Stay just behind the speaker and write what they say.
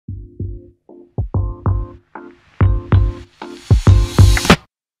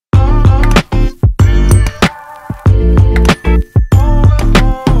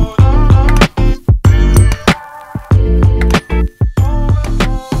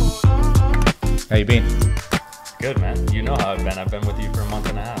How you been? Good, man. You know how I've been. I've been with you for a month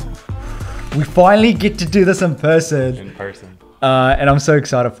and a half. We finally get to do this in person. In person. And I'm so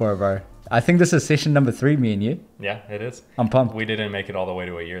excited for it, bro. I think this is session number 3, me and you. Yeah, it is. I'm pumped. We didn't make it all the way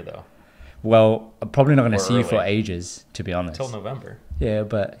to a year, though. Well, I'm probably not going to see you early. for ages, to be honest. Until November. Yeah,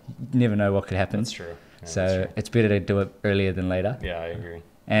 but you never know what could happen. That's true. Yeah, So that's true. it's better to do it earlier than later. Yeah, I agree.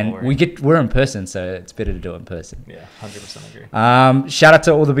 And Don't worry. we're in person, so it's better to do it in person. Yeah, 100% agree. Shout out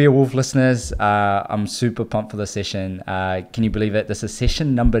to all the Beowulf listeners. I'm super pumped for this session. Can you believe it? This is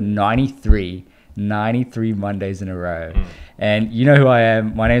session number 93 Mondays in a row. And you know who I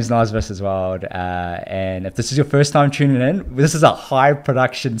am. My name is Nas vs. Wild. And if this is your first time tuning in, this is a high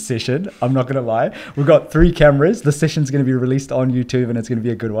production session. I'm not going to lie. We've got 3 cameras. This session's going to be released on YouTube and it's going to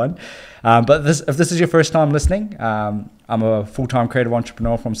be a good one. But if this is your first time listening, I'm a full-time creative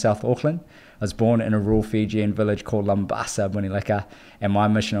entrepreneur from South Auckland. I was born in a rural Fijian village called Lambasa, Bunileka, and my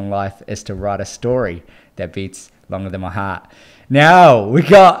mission in life is to write a story that beats longer than my heart. Now, we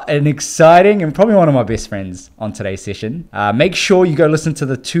got an exciting and probably one of my best friends on today's session. Make sure you go listen to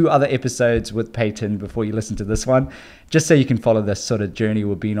the 2 other episodes with Peyton before you listen to this one, just so you can follow this sort of journey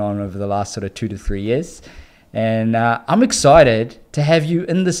we've been on over the last sort of 2 to 3 years. And I'm excited to have you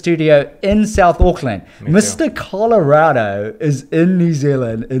in the studio in South Auckland. Mr. Colorado is in New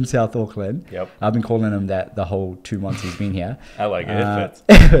Zealand, in South Auckland. Yep. I've been calling him that the whole 2 months he's been here. I like it. It fits.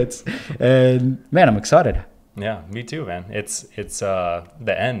 It fits. And man, I'm excited. Yeah, me too, man. It's the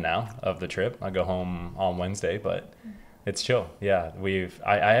end now of the trip. I go home on Wednesday, but it's chill. Yeah,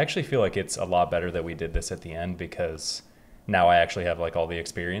 I actually feel like it's a lot better that we did this at the end because now I actually have like all the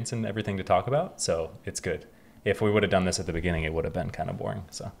experience and everything to talk about. So it's good. If we would have done this at the beginning, it would have been kind of boring.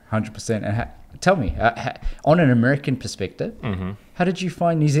 So 100%. And tell me, on an American perspective, how did you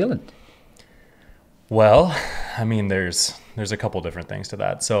find New Zealand? Well, I mean, there's a couple different things to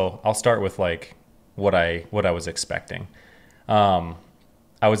that. So I'll start with like what I was expecting. So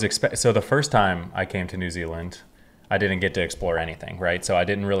the first time I came to New Zealand, I didn't get to explore anything, right? So I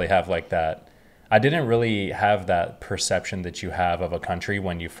didn't really have like that. I didn't really have that perception that you have of a country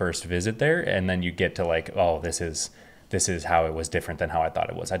when you first visit there, and then you get to like, oh, this is how it was different than how I thought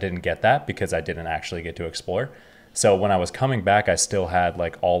it was. I didn't get that because I didn't actually get to explore. So when I was coming back, I still had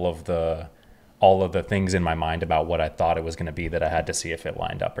like all of the things in my mind about what I thought it was going to be that I had to see if it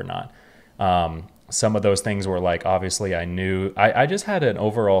lined up or not. Some of those things were like, obviously I just had an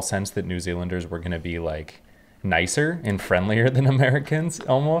overall sense that New Zealanders were going to be like nicer and friendlier than Americans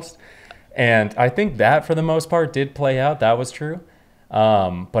almost. And I think that for the most part did play out. That was true.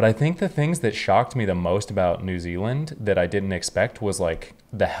 But I think the things that shocked me the most about New Zealand that I didn't expect was like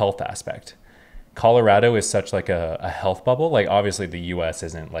the health aspect. Colorado is such like a health bubble. Like obviously the US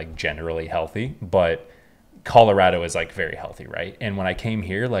isn't like generally healthy, but Colorado is like very healthy, right? And when I came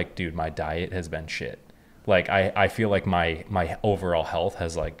here, like, dude, my diet has been shit. Like I feel like my overall health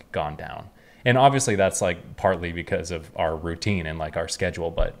has like gone down. And obviously that's like partly because of our routine and like our schedule,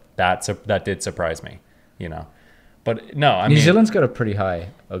 but that did surprise me, you know. But no, I mean, New Zealand's got a pretty high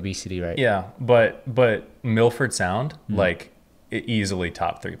obesity rate. Yeah, but Milford Sound, like easily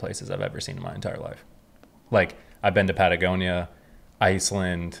top 3 places I've ever seen in my entire life. Like I've been to Patagonia,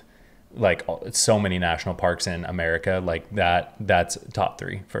 Iceland, like so many national parks in America, like that's top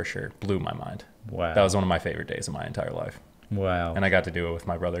 3 for sure. Blew my mind. Wow. That was one of my favorite days of my entire life. Wow. And I got to do it with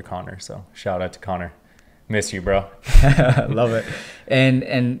my brother Connor. So shout out to Connor. Miss you, bro. Love it.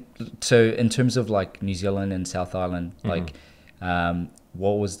 And so in terms of like New Zealand and South Island, like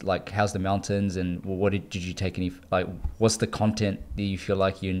what was like, how's the mountains and what did you take any, like what's the content that you feel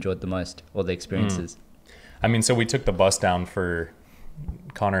like you enjoyed the most or the experiences? I mean, so we took the bus down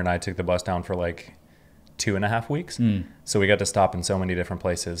Connor and I took the bus down for like 2.5 weeks. So we got to stop in so many different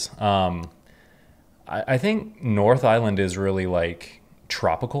places. I think North Island is really like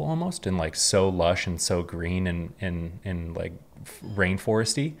tropical almost and like so lush and so green and like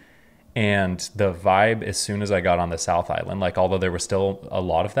rainforesty. And the vibe as soon as I got on the South Island, like although there was still a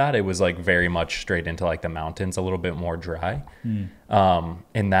lot of that, it was like very much straight into like the mountains, a little bit more dry.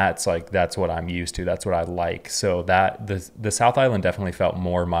 And that's what I'm used to. That's what I like. So that the South Island definitely felt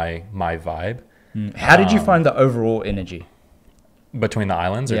more my vibe. How did you find the overall energy? Between the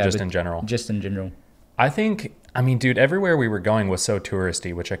islands or just in general? Just in general. I mean, dude, everywhere we were going was so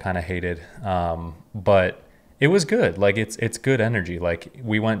touristy, which I kind of hated. But it was good. Like it's good energy. Like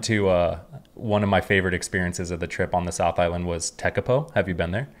we went to one of my favorite experiences of the trip on the South Island was Tekapo. Have you been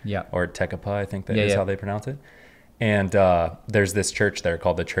there? Yeah. Or Tekapa, I think that is how they pronounce it. And there's this church there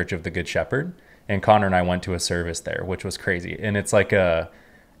called the Church of the Good Shepherd. And Connor and I went to a service there, which was crazy. And it's like a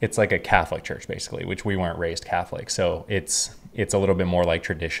Catholic church basically, which we weren't raised Catholic. So it's it's a little bit more like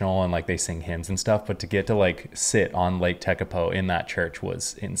traditional and like they sing hymns and stuff. But to get to like sit on Lake Tekapo in that church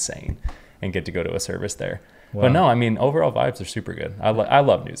was insane, and get to go to a service there. Wow. But no, I mean, overall vibes are super good. I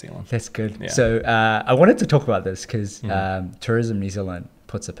love New Zealand. That's good. Yeah. So I wanted to talk about this because Tourism New Zealand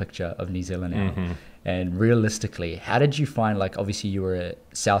puts a picture of New Zealand out. And realistically, how did you find, like, obviously you were at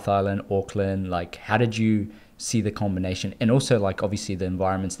South Island, Auckland, like, how did you see the combination? And also, like, obviously the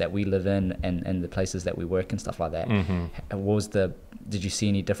environments that we live in and the places that we work and stuff like that. Did you see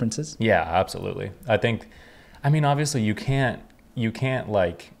any differences? Yeah, absolutely. I mean, obviously you can't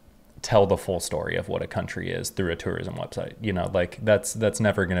like tell the full story of what a country is through a tourism website, you know, like that's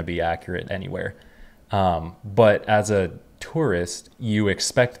never going to be accurate anywhere. But as a tourist, you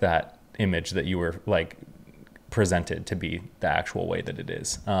expect that image that you were like presented to be the actual way that it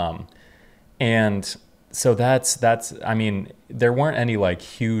is. And so that's, I mean, there weren't any like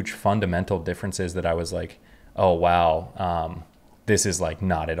huge fundamental differences that I was like, oh, wow. This is like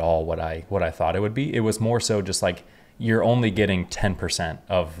not at all what I thought it would be. It was more so just like, you're only getting 10%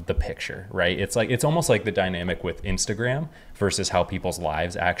 of the picture, right? It's almost like the dynamic with Instagram versus how people's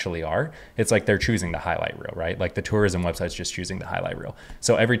lives actually are. It's like they're choosing the highlight reel, right? Like the tourism website's just choosing the highlight reel.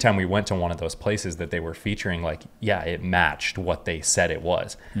 So every time we went to one of those places that they were featuring, like, yeah, it matched what they said it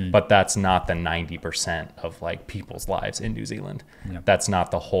was, but that's not the 90% of like people's lives in New Zealand. Yep. That's not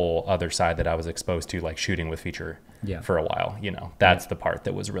the whole other side that I was exposed to, like shooting with feature for a while, you know, that's the part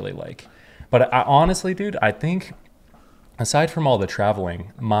that was really like, but I honestly, dude, I think, aside from all the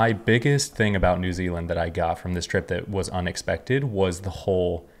traveling, my biggest thing about New Zealand that I got from this trip that was unexpected was the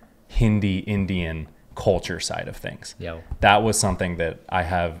whole Hindi Indian culture side of things. Yeah, that was something that I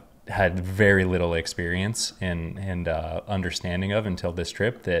have had very little experience and understanding of until this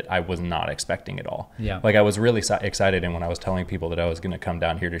trip that I was not expecting at all. Yeah, like I was really excited, and when I was telling people that I was going to come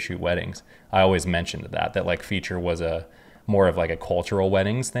down here to shoot weddings, I always mentioned that like feature was a more of like a cultural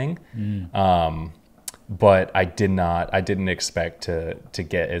weddings thing. But I didn't expect to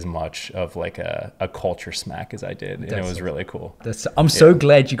get as much of like a culture smack as I did. And it was really cool. I'm so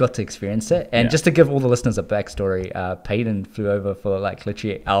glad you got to experience it. And just to give all the listeners a backstory, Peyton flew over for like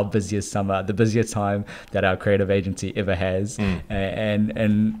literally our busiest summer, the busiest time that our creative agency ever has.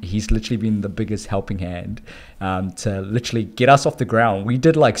 And he's literally been the biggest helping hand to literally get us off the ground. We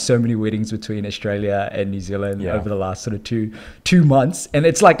did like so many weddings between Australia and New Zealand over the last sort of two months. And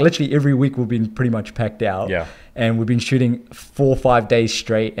it's like literally every week we've been pretty much packed out, and we've been shooting 4 or 5 days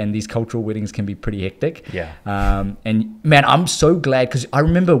straight, and these cultural weddings can be pretty hectic. And man, I'm so glad, because I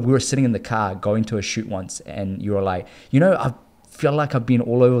remember we were sitting in the car going to a shoot once, and you were like, you know, I feel like I've been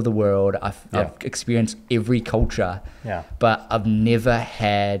all over the world. I've experienced every culture, but I've never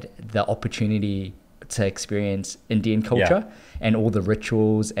had the opportunity to experience Indian culture and all the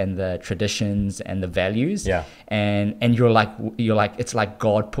rituals and the traditions and the values. And you're like, it's like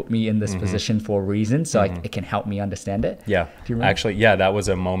God put me in this position for a reason, so it can help me understand it. Do you remember? Actually, that was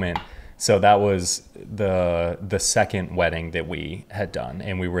a moment. So that was the second wedding that we had done,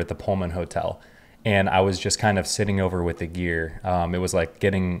 and we were at the Pullman Hotel, and I was just kind of sitting over with the gear. It was like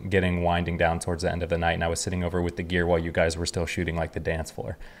getting winding down towards the end of the night, and I was sitting over with the gear while you guys were still shooting like the dance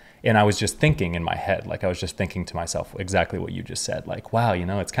floor. And I was just thinking in my head, like I was just thinking to myself exactly what you just said. Like, wow, you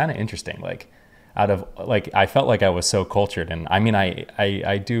know, it's kind of interesting. Like I felt like I was so cultured. And I mean,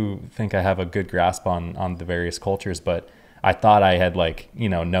 I do think I have a good grasp on the various cultures, but I thought I had like, you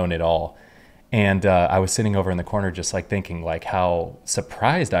know, known it all. And I was sitting over in the corner just like thinking like how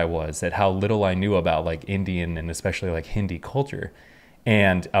surprised I was at how little I knew about like Indian and especially like Hindi culture.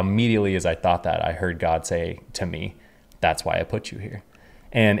 And immediately as I thought that, I heard God say to me, "That's why I put you here."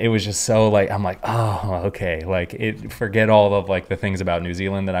 And it was just so like, I'm like, oh, okay. Like forget all of like the things about New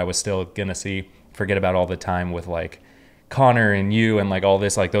Zealand that I was still gonna see, forget about all the time with like Connor and you and like all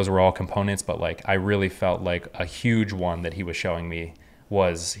this, like those were all components. But like, I really felt like a huge one that he was showing me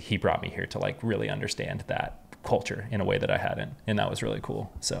was he brought me here to like really understand that culture in a way that I hadn't. And that was really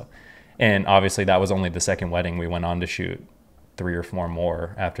cool. So, and obviously that was only the second wedding. We went on to shoot 3 or 4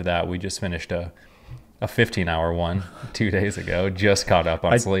 more after that. We just finished a 15-hour one 2 days ago, just caught up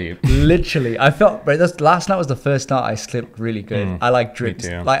on sleep. Literally, I felt, bro, last night was the first night I slept really good. I like dreamed,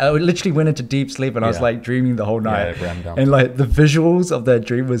 like I literally went into deep sleep and I was like dreaming the whole night. And like the visuals of that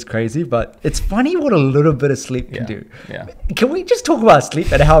dream was crazy, but it's funny what a little bit of sleep can do. Can we just talk about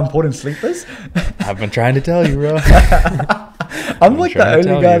sleep and how important sleep is? I've been trying to tell you, bro. I'm like the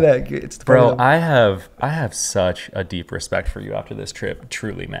only guy that gets the problem. Bro, I have such a deep respect for you after this trip,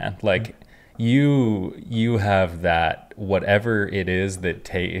 truly, man. Like, you have that, whatever it is that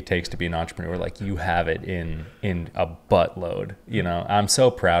it takes to be an entrepreneur, like you have it in a buttload, you know. I'm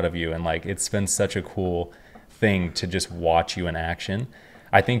so proud of you, and like it's been such a cool thing to just watch you in action.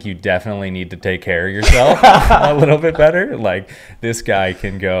 I think you definitely need to take care of yourself a little bit better. Like, this guy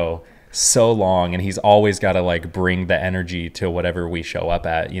can go so long, and he's always got to like bring the energy to whatever we show up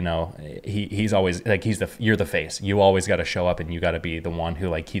at. You know, he's always like, you're the face. You always got to show up, and you got to be the one who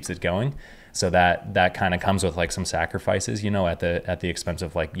like keeps it going. So that kind of comes with like some sacrifices, you know, at the expense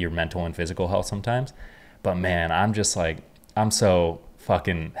of like your mental and physical health sometimes. But man, I'm just like, I'm so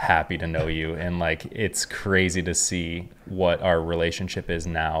fucking happy to know you, and like it's crazy to see what our relationship is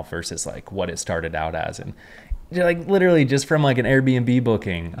now versus like what it started out as, and like literally just from like an Airbnb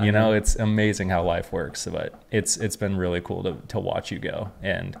booking, you know. It's amazing how life works. But it's been really cool to watch you go,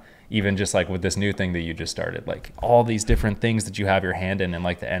 and even just like with this new thing that you just started, like all these different things that you have your hand in, and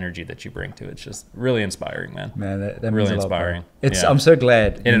like the energy that you bring to it. It's just really inspiring, man. That really means a lot, inspiring. It's I'm so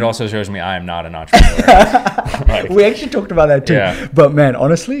glad. And it also shows me I am not an entrepreneur. Like, we actually talked about that too. Yeah. But man,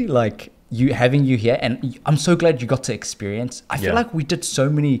 honestly, like having you here, and I'm so glad you got to experience. I feel like we did so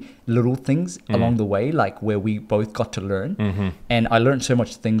many little things along the way, like where we both got to learn, and I learned so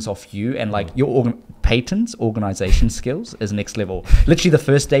much things off you, and like your Peyton's organization skills is next level. Literally the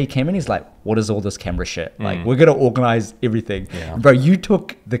first day he came in, he's like, what is all this camera shit? Like, we're gonna organize everything. Bro, you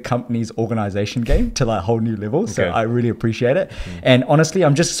took the company's organization game to like a whole new level. So I really appreciate it. And honestly,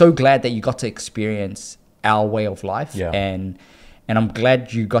 I'm just so glad that you got to experience our way of life, and I'm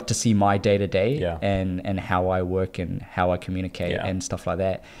glad you got to see my day to day and how I work and how I communicate and stuff like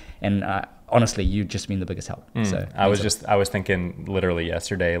that. And honestly, you've just been the biggest help. So I was thinking literally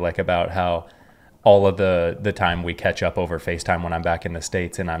yesterday, like about how all of the time we catch up over FaceTime when I'm back in the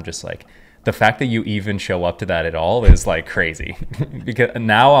States, and I'm just like, the fact that you even show up to that at all is like crazy. Because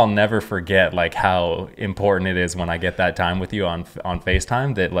now I'll never forget like how important it is when I get that time with you on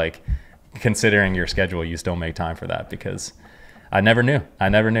FaceTime, that like, considering your schedule, you still make time for that, because I never knew.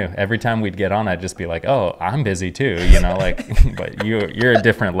 Every time we'd get on, I'd just be like, oh, I'm busy too, you know, like, but you're a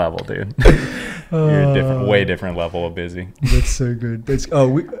different level, dude. You're a way different level of busy. That's so good.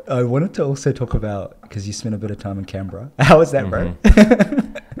 I wanted to also talk about, because you spent a bit of time in Canberra. How was that, bro?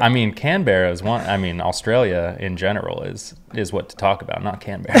 I mean, Canberra is one. I mean, Australia in general is what to talk about, not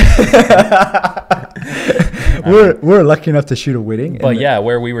Canberra. We're lucky enough to shoot a wedding. But yeah,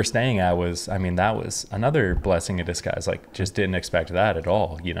 where we were staying at was, I mean, that was another blessing in disguise. Like, just didn't expect that at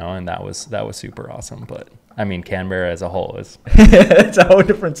all, you know, and that was super awesome. But I mean, Canberra as a whole is it's a whole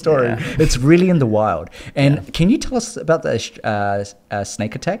different story. Yeah. It's really in the wild. And can you tell us about the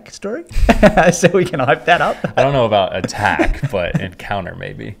snake attack story so we can hype that up? I don't know about attack, but encounter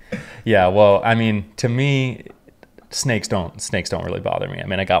maybe. Yeah. Well, I mean, to me, snakes don't really bother me. I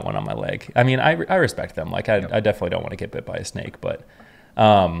mean, I got one on my leg. I mean, I respect them. Like, I definitely don't want to get bit by a snake, but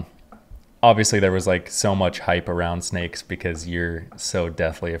obviously there was like so much hype around snakes because you're so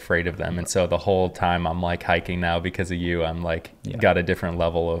deathly afraid of them. And so the whole time I'm like hiking now because of you, I'm like got a different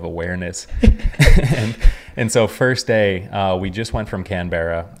level of awareness. and so first day, we just went from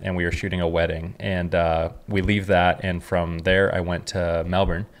Canberra and we were shooting a wedding, and we leave that. And from there, I went to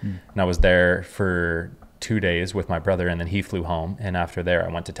Melbourne and I was there for 2 days with my brother, and then he flew home. And after there,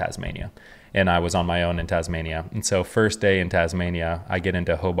 I went to Tasmania, and I was on my own in Tasmania. And so first day in Tasmania, I get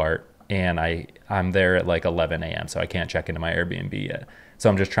into Hobart, and I'm there at like 11 a.m. So I can't check into my Airbnb yet. So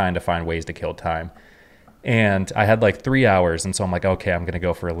I'm just trying to find ways to kill time. And I had like 3 hours. And so I'm like, okay, I'm going to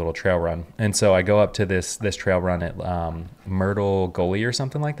go for a little trail run. And so I go up to this trail run at Myrtle Gully or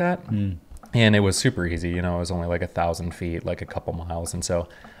something like that. And it was super easy. You know, it was only like 1,000 feet, like a couple miles. And so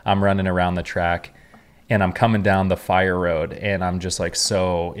I'm running around the track, and I'm coming down the fire road, and I'm just like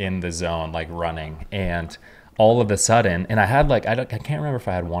so in the zone, like running. And all of a sudden, and I had like, I can't remember if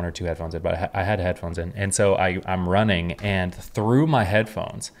I had one or two headphones in, but I had headphones in. And so I'm running, and through my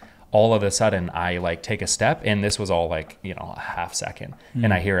headphones, all of a sudden I like take a step, and this was all like, you know, a half second.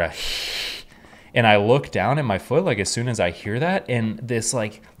 And I hear and I look down at my foot, like as soon as I hear that, and this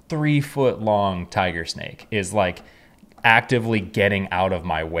like 3-foot long tiger snake is like actively getting out of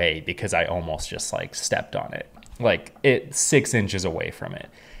my way because I almost just like stepped on it, like it 6 inches away from it.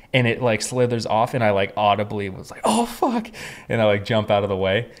 And it like slithers off, and I like audibly was like, oh fuck. And I like jump out of the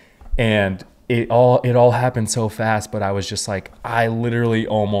way, and it all happened so fast, but I was just like, I literally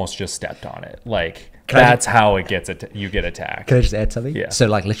almost just stepped on it. Like, that's how it gets you get attacked. Can I just add something? Yeah. So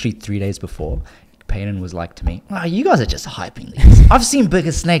like literally 3 days before, Peyton was like to me, "Oh, you guys are just hyping these. I've seen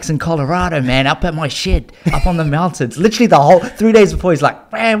bigger snakes in Colorado, man, up at my shed, up on the mountains." Literally the whole 3 days before, he's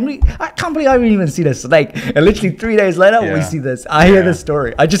like, "Man, I can't believe I haven't even seen a snake." And literally 3 days later, we see this. I hear this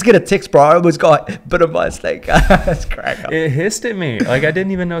story. I just get a text, bro. I almost got bitten by a snake. That's crack up. It hissed at me. Like, I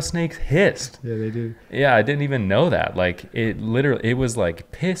didn't even know snakes hissed. Yeah, they do. Yeah, I didn't even know that. Like, it was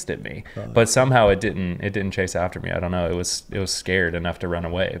like pissed at me, but somehow it didn't chase after me. I don't know. It was scared enough to run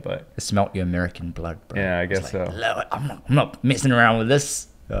away, but it smelt your American blood, bro. Yeah, I guess so. I'm not messing around with this.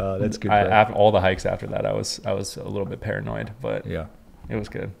 That's good. After all the hikes after that, I was a little bit paranoid, but yeah, it was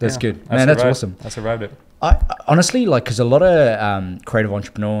good. That's good, man. That's awesome. I survived it. I honestly, like, because a lot of creative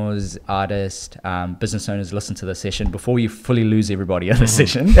entrepreneurs, artists, business owners listen to the session. Before you fully lose everybody in the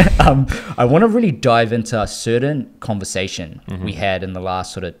session, I want to really dive into a certain conversation we had in the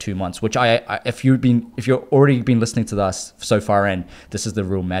last sort of 2 months. Which if you've already been listening to us so far in, this is the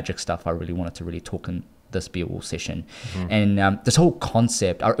real magic stuff. I really wanted to really talk in this be all session. And this whole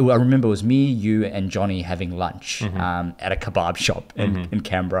concept, I remember it was me, you, and Johnny having lunch at a kebab shop in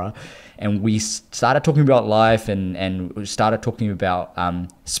Canberra, and we started talking about life, and we started talking about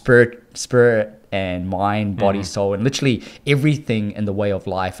spirit and mind, body, soul, and literally everything in the way of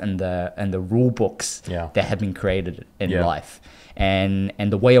life, and the rule books that have been created in life. And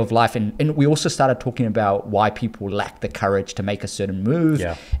the way of life, and we also started talking about why people lack the courage to make a certain move,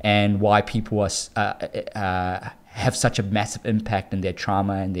 and why people have such a massive impact in their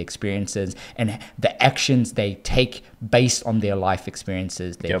trauma and their experiences, and the actions they take based on their life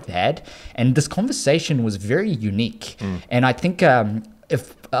experiences they've had. And this conversation was very unique, and I think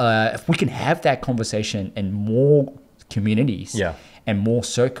if we can have that conversation in more communities and more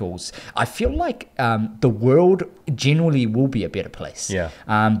circles, I feel like the world generally will be a better place.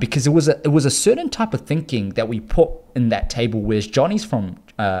 Because it was a certain type of thinking that we put in that table, whereas Johnny's from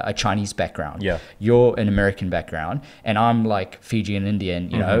a Chinese background, you're an American background, and I'm like Fijian Indian,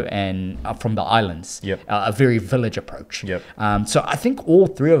 you know, and I'm from the islands, a very village approach. So I think all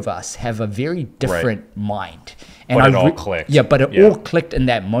three of us have a very different mind. And but it all clicked. Yeah, but it all clicked in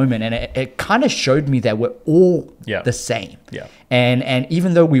that moment, and it kind of showed me that we're all the same. And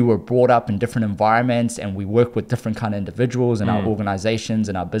even though we were brought up in different environments, and we work with different kind of individuals in our organizations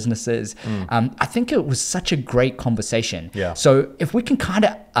and our businesses, I think it was such a great conversation. So if we can kind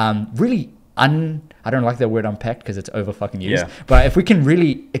of really I don't like that word unpacked because it's over fucking used, but if we can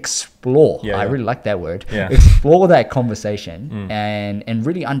really explore, I really like that word, explore that conversation and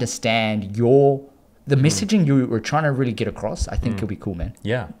really understand the messaging you were trying to really get across, I think it'll be cool, man.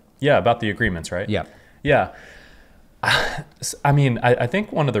 Yeah, about the agreements, right? Yeah. I mean, I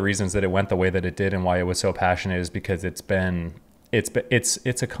think one of the reasons that it went the way that it did and why it was so passionate is because it's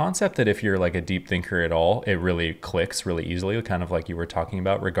a concept that if you're like a deep thinker at all, it really clicks really easily, kind of like you were talking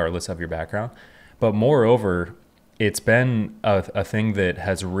about, regardless of your background. But moreover, it's been a thing that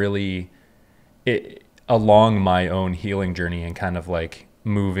has really, along my own healing journey and kind of like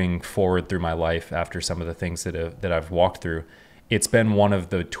moving forward through my life after some of the things that I've walked through, it's been one of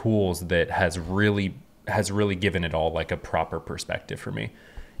the tools that has really given it all like a proper perspective for me.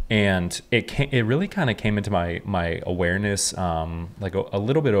 And it really kind of came into my awareness like a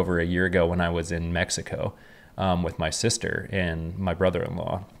little bit over a year ago when I was in Mexico with my sister and my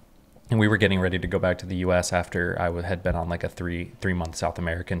brother-in-law. And we were getting ready to go back to the US after I had been on like a three-month South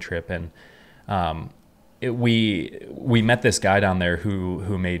American trip. And we met this guy down there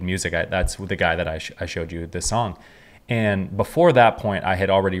who made music. That's the guy that I showed you this song. And before that point, I had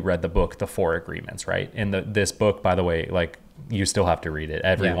already read the book, The Four Agreements, right? And this book, by the way, like, you still have to read it.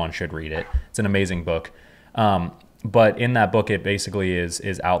 Everyone should read it. It's an amazing book. But in that book, it basically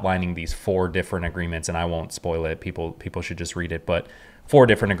is outlining these 4 different agreements, and I won't spoil it. People should just read it. But 4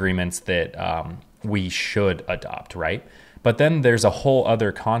 different agreements that we should adopt, right? But then there's a whole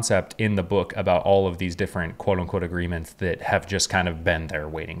other concept in the book about all of these different quote unquote agreements that have just kind of been there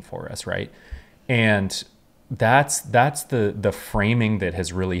waiting for us, right? And that's the framing that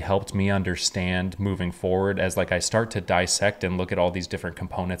has really helped me understand moving forward as like I start to dissect and look at all these different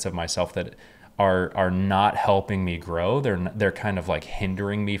components of myself that are not helping me grow. They're kind of like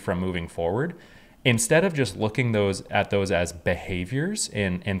hindering me from moving forward. Instead of just looking at those as behaviors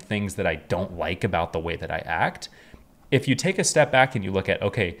and things that I don't like about the way that I act, if you take a step back and you look at,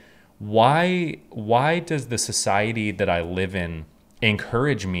 okay, why does the society that I live in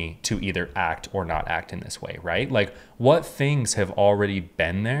encourage me to either act or not act in this way, right? Like, what things have already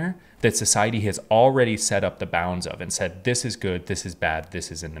been there that society has already set up the bounds of and said, this is good, this is bad, this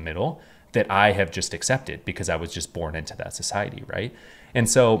is in the middle, that I have just accepted because I was just born into that society, right? And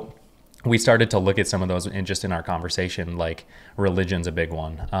so we started to look at some of those in our conversation, like religion's a big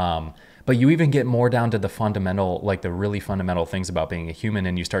one. But you even get more down to the fundamental, like the really fundamental things about being a human.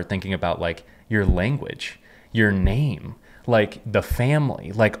 And you start thinking about like your language, your name, like the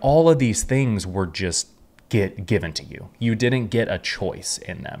family, like all of these things were just given to you. You didn't get a choice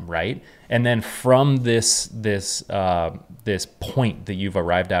in them, right? And then from this point that you've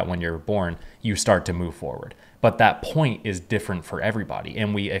arrived at when you're born, you start to move forward. But that point is different for everybody,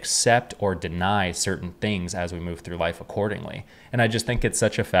 and we accept or deny certain things as we move through life accordingly. And I just think it's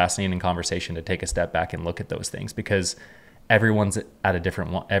such a fascinating conversation to take a step back and look at those things, because everyone's at a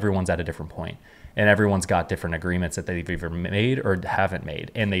different point, and everyone's got different agreements that they've either made or haven't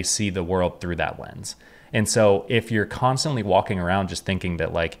made, and they see the world through that lens. And so if you're constantly walking around just thinking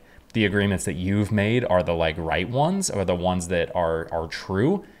that like the agreements that you've made are the like right ones or the ones that are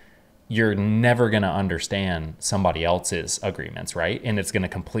true, you're never going to understand somebody else's agreements, right? And it's going to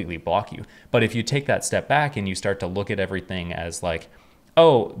completely block you. But if you take that step back and you start to look at everything as like,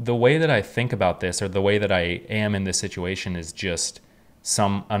 oh, the way that I think about this or the way that I am in this situation is just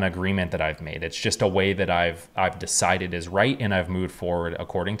an agreement that I've made. It's just a way that I've decided is right, and I've moved forward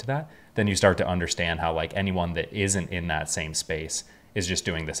according to that. Then you start to understand how like anyone that isn't in that same space is just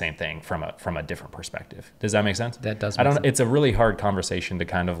doing the same thing from a different perspective. Does that make sense? That does make sense. It's a really hard conversation to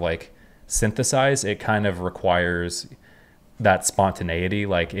kind of like synthesize. It kind of requires that spontaneity,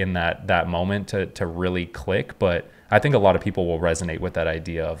 like in that moment to really click. But I think a lot of people will resonate with that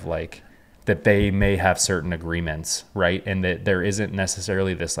idea of like that they may have certain agreements, right? And that there isn't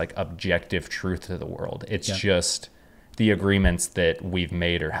necessarily this like objective truth to the world. It's just the agreements that we've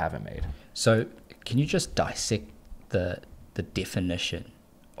made or haven't made. So can you just dissect the definition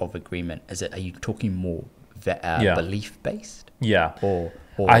of agreement? Are you talking more belief based? Yeah. Or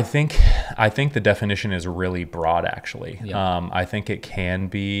I think the definition is really broad, actually. Yeah. I think it can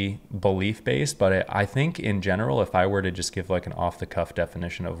be belief based, but I think in general, if I were to just give like an off the cuff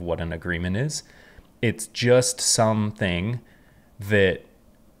definition of what an agreement is, it's just something that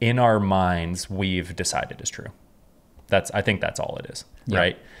in our minds we've decided is true. I think that's all it is,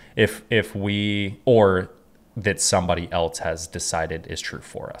 right? If we, or that somebody else has decided is true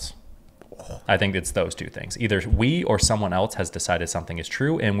for us. I think it's those two things. Either we or someone else has decided something is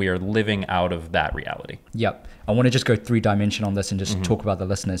true, and we are living out of that reality. Yep. I want to just go 3-dimension on this and just talk about the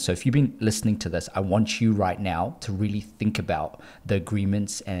listeners. So if you've been listening to this, I want you right now to really think about the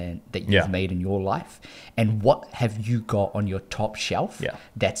agreements that you've made in your life, and what have you got on your top shelf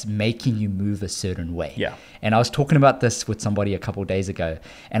that's making you move a certain way. Yeah. And I was talking about this with somebody a couple of days ago,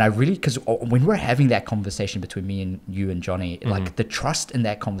 and I really, because when we're having that conversation between me and you and Johnny, like the trust in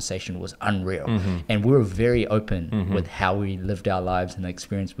that conversation was unreal. And we were very open with how we lived our lives and the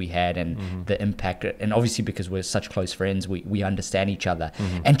experience we had and the impact. And obviously because we're such close friends, we understand each other.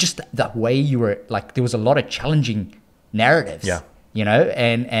 And just the way you were like, there was a lot of challenging narratives, you know,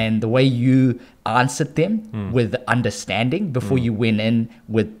 and the way you answered them with understanding before you went in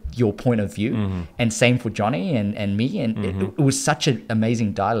with your point of view. And same for Johnny and me. And it was such an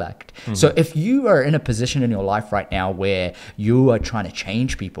amazing dialect. So if you are in a position in your life right now where you are trying to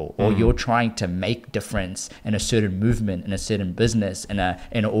change people, or you're trying to make difference in a certain movement, in a certain business, in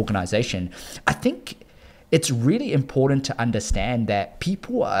an organization, I think it's really important to understand that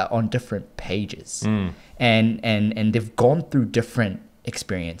people are on different pages and they've gone through different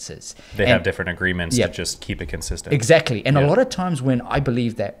experiences. They have different agreements to just keep it consistent. Exactly. And a lot of times I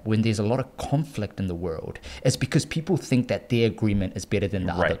believe that when there's a lot of conflict in the world, it's because people think that their agreement is better than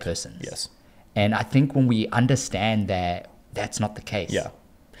the other person's. Yes. And I think when we understand that, that's not the case. Yeah.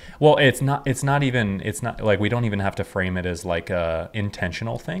 Well, it's not like, we don't even have to frame it as like a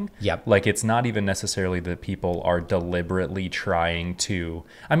intentional thing. Yep. Like, it's not even necessarily that people are deliberately trying to,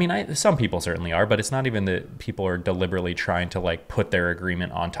 I mean, some people certainly are, but it's not even that people are deliberately trying to like put their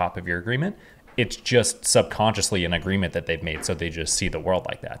agreement on top of your agreement. It's just subconsciously an agreement that they've made. So they just see the world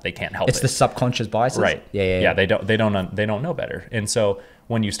like that. They can't help it. It's the subconscious biases. Right. Yeah. They don't know better. And so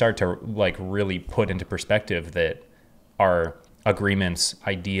when you start to like really put into perspective that our agreements,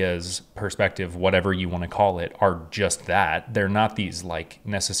 ideas, perspective, whatever you want to call it, are just that. They're not these like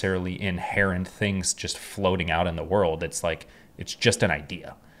necessarily inherent things just floating out in the world. It's like, it's just an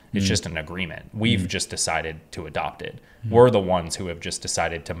idea. It's just an agreement. We've just decided to adopt it. We're the ones who have just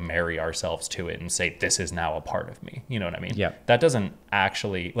decided to marry ourselves to it and say, this is now a part of me. You know what I mean? Yeah. That doesn't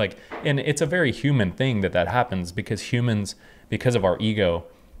actually like, and it's a very human thing that happens, because humans, because of our ego,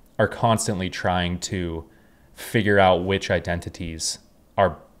 are constantly trying to figure out which identities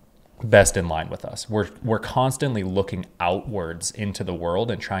are best in line with us. We're constantly looking outwards into the world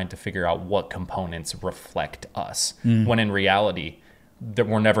and trying to figure out what components reflect us, when in reality that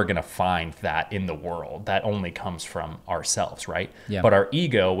we're never going to find that in the world. That only comes from ourselves, right? Yeah. But our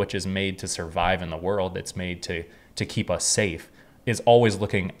ego, which is made to survive in the world, it's made to keep us safe, is always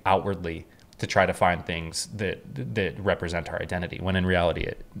looking outwardly to try to find things that represent our identity, when in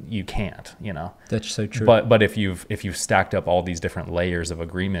reality you can't, you know. That's so true. But if you've stacked up all these different layers of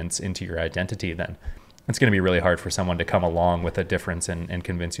agreements into your identity, then it's going to be really hard for someone to come along with a difference and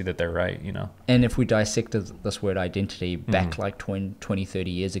convince you that they're right, you know. And if we dissected this word identity back like 20,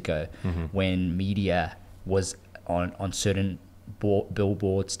 30 years ago, when media was on certain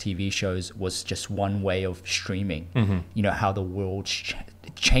billboards, TV shows, was just one way of streaming, you know, how the world's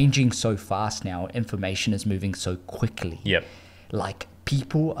changing so fast now, information is moving so quickly. Yep. Like,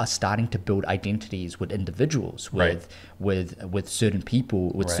 people are starting to build identities with individuals, with certain people,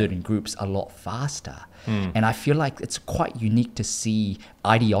 with certain groups a lot faster. And I feel like it's quite unique to see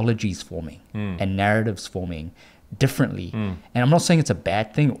ideologies forming and narratives forming differently. And I'm not saying it's a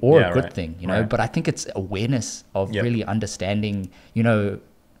bad thing or a good thing, you know, but I think it's awareness of really understanding, you know,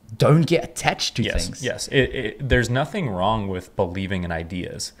 don't get attached to things. Yes. There's nothing wrong with believing in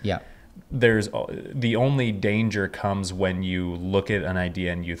ideas. Yeah. There's the only danger comes when you look at an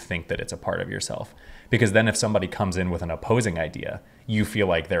idea and you think that it's a part of yourself, because then if somebody comes in with an opposing idea, you feel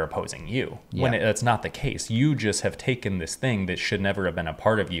like they're opposing you, when that's not the case. You just have taken this thing that should never have been a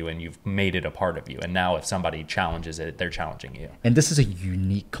part of you and you've made it a part of you, and now if somebody challenges it, they're challenging you. And this is a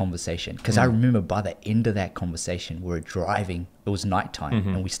unique conversation, because I remember by the end of that conversation, we were driving, it was nighttime,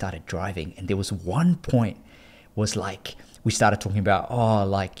 and we started driving, and there was one point was like, we started talking about, oh,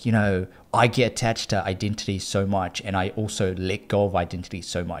 like, you know, I get attached to identity so much, and I also let go of identity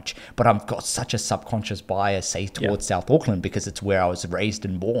so much, but I've got such a subconscious bias, say, towards South Auckland, because it's where I was raised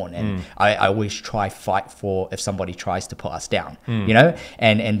and born, and I always fight for if somebody tries to put us down, you know,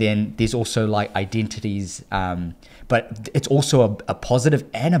 and then there's also like identities, but it's also a positive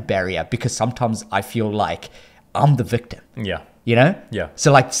and a barrier, because sometimes I feel like I'm the victim. Yeah. You know? Yeah.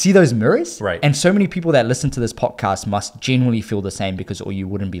 So like, see those mirrors? Right. And so many people that listen to this podcast must genuinely feel the same, because or you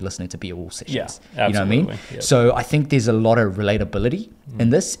wouldn't be listening to Be All Sessions. Yeah, absolutely. You know what I mean? Yep. So I think there's a lot of relatability in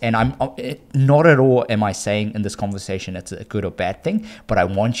this. And I'm not at all am I saying in this conversation it's a good or bad thing, but I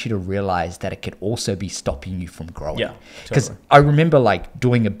want you to realize that it could also be stopping you from growing. Yeah, Because totally. I remember like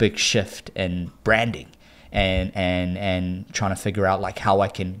doing a big shift in branding, and trying to figure out like how I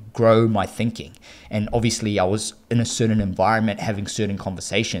can grow my thinking. And obviously I was in a certain environment having certain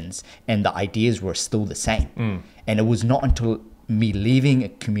conversations, and the ideas were still the same. And it was not until me leaving a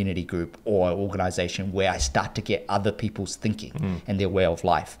community group or organization where I start to get other people's thinking and their way of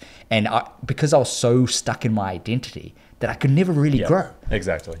life. And because I was so stuck in my identity that I could never really grow.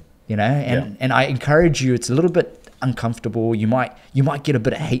 Exactly. You know, and I encourage you, it's a little bit uncomfortable. You might get a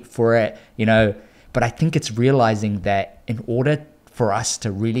bit of hate for it, you know, but I think it's realizing that in order for us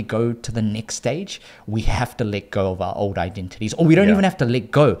to really go to the next stage, we have to let go of our old identities, or we don't even have to let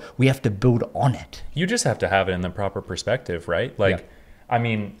go. We have to build on it. You just have to have it in the proper perspective, right? Like, I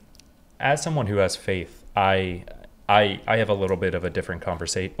mean, as someone who has faith, I have a little bit of a different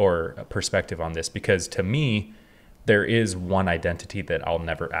conversation or perspective on this, because to me, there is one identity that I'll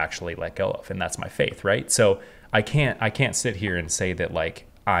never actually let go of, and that's my faith, right? So I can't sit here and say that like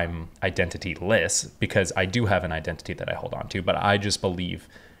I'm identityless, because I do have an identity that I hold on to, but I just believe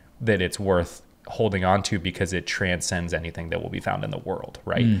that it's worth holding on to because it transcends anything that will be found in the world,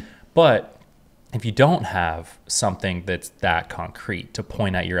 right? But if you don't have something that's that concrete to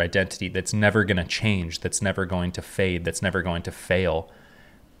point at your identity, that's never going to change, that's never going to fade, that's never going to fail,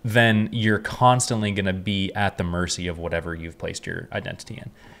 then you're constantly going to be at the mercy of whatever you've placed your identity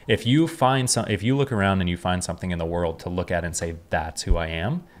in. If you look around and you find something in the world to look at and say, that's who I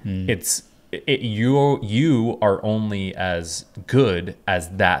am, you are only as good as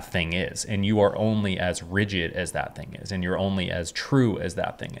that thing is, and you are only as rigid as that thing is, and you're only as true as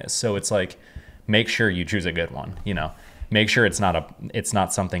that thing is. So it's like, make sure you choose a good one, you know. Make sure it's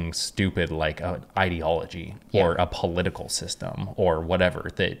not something stupid like an ideology or a political system or whatever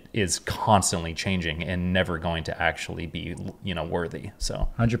that is constantly changing and never going to actually be, you know, worthy. So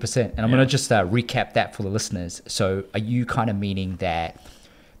 100%. And I'm going to just recap that for the listeners. So are you kind of meaning that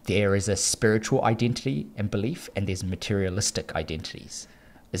there is a spiritual identity and belief, and there's materialistic identities?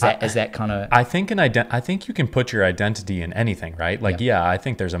 Is that kind of? I think you can put your identity in anything, right? Like, I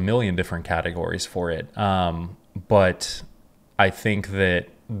think there's a million different categories for it. But I think that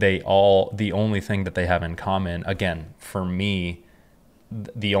the only thing that they have in common, again, for me,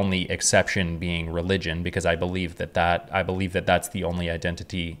 the only exception being religion, because I believe that that's the only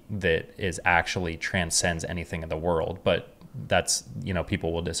identity that is actually transcends anything in the world. But that's, you know,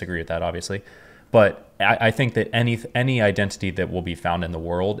 people will disagree with that, obviously. But I think that any identity that will be found in the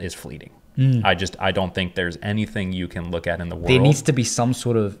world is fleeting. I don't think there's anything you can look at in the world. There needs to be some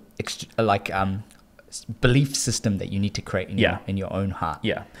sort of belief system that you need to create in your own heart.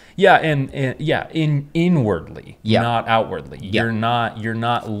 Inwardly, not outwardly. Yeah. You're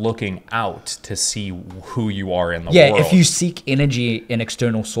not looking out to see who you are in the world. If you seek energy in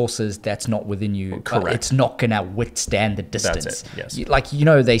external sources that's not within you, correct, it's not gonna withstand the distance. That's it.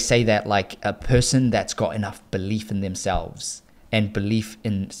 Yes. They say that like a person that's got enough belief in themselves and belief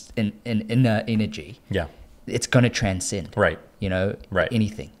in inner energy, it's gonna transcend. Right.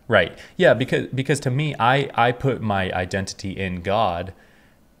 Anything. Right. Yeah, because to me, I put my identity in God,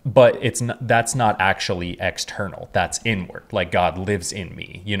 but that's not actually external. That's inward. Like God lives in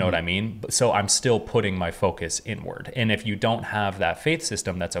me. You know what I mean? So I'm still putting my focus inward. And if you don't have that faith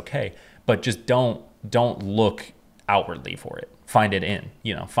system, that's okay. But just don't look outwardly for it. Find it in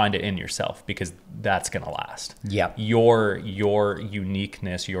yourself, because that's going to last. Yeah. Your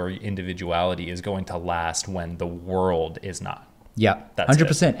uniqueness, your individuality is going to last when the world is not. Yeah, That's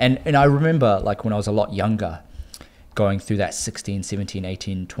 100%. And I remember like when I was a lot younger, going through that 16, 17,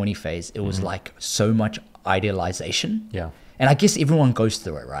 18, 20 phase, it was like so much idealization. Yeah. And I guess everyone goes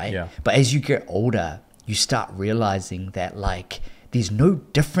through it, right? Yeah. But as you get older, you start realizing that like there's no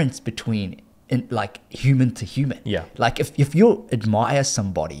difference between like human to human. Yeah. Like if you admire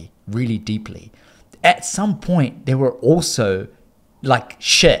somebody really deeply, at some point they were also like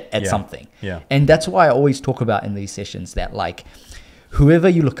shit at something. Yeah. And that's why I always talk about in these sessions that like whoever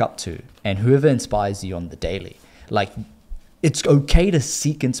you look up to and whoever inspires you on the daily, like it's okay to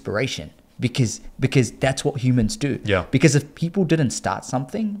seek inspiration because that's what humans do. Yeah. Because if people didn't start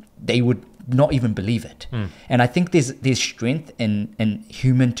something, they would not even believe it. And I think there's strength in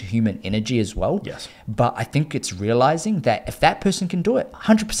human to human energy as well. Yes. But I think it's realizing that if that person can do it,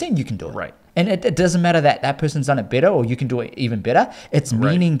 100% you can do it. Right. And it doesn't matter that person's done it better or you can do it even better. It's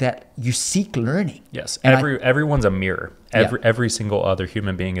meaning that you seek learning. Yes. And everyone's a mirror. Every single other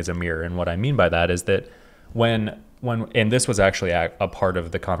human being is a mirror. And what I mean by that is that when and this was actually a part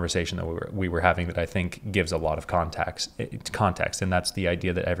of the conversation that we were having that I think gives a lot of context, and that's the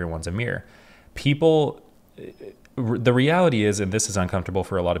idea that everyone's a mirror. People, the reality is, and this is uncomfortable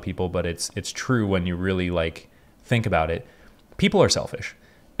for a lot of people, but it's true when you really like think about it. People are selfish.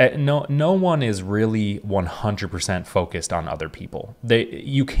 No one is really 100% focused on other people.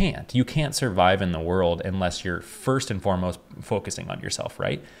 You can't survive in the world unless you're first and foremost focusing on yourself,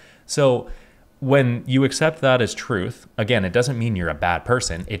 right? So when you accept that as truth, again, it doesn't mean you're a bad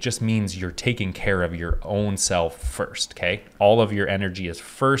person. It just means you're taking care of your own self first, okay? All of your energy is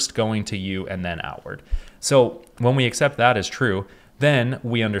first going to you and then outward. So when we accept that as true, then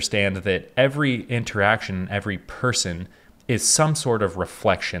we understand that every interaction, every person is some sort of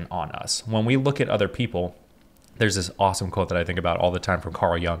reflection on us. When we look at other people, there's this awesome quote that I think about all the time from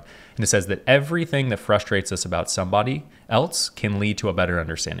Carl Jung, and it says that everything that frustrates us about somebody else can lead to a better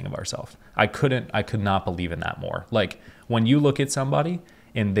understanding of ourselves. I could not believe in that more. Like when you look at somebody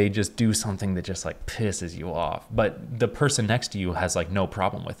and they just do something that just like pisses you off, but the person next to you has like no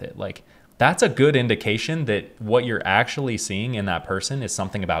problem with it. Like that's a good indication that what you're actually seeing in that person is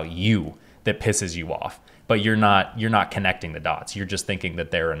something about you that pisses you off. But you're not connecting the dots. You're just thinking that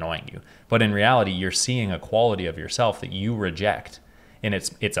they're annoying you. But in reality, you're seeing a quality of yourself that you reject, and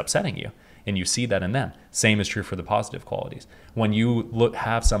it's upsetting you, and you see that in them. Same is true for the positive qualities. When you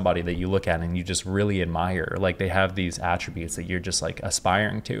have somebody that you look at and you just really admire, like they have these attributes that you're just like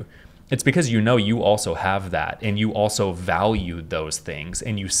aspiring to, it's because you know you also have that, and you also value those things,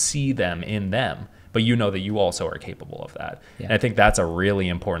 and you see them in them, but you know that you also are capable of that. Yeah. And I think that's a really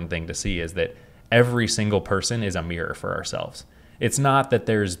important thing to see, is that every single person is a mirror for ourselves. It's not that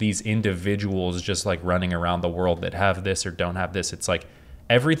there's these individuals just like running around the world that have this or don't have this. It's like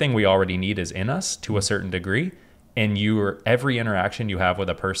everything we already need is in us to a certain degree. And every interaction you have with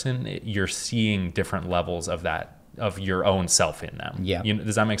a person, you're seeing different levels of that, of your own self in them. Yeah.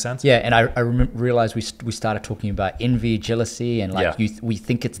 Does that make sense? Yeah. And I realized we started talking about envy, jealousy, and like we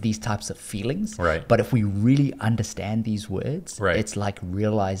think it's these types of feelings. Right. But if we really understand these words, right, it's like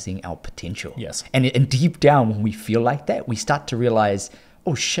realizing our potential. Yes. And deep down, when we feel like that, we start to realize,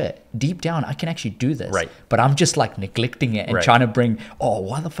 oh shit, deep down, I can actually do this. Right. But I'm just like neglecting it and right, trying to bring,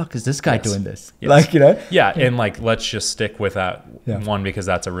 why the fuck is this guy doing this? Yes. Like, Yeah. And like, let's just stick with that one, because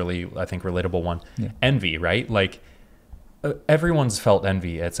that's a really, I think, relatable one. Yeah. Envy, right? Like everyone's felt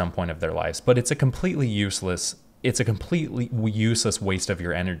envy at some point of their lives, but it's a completely useless waste of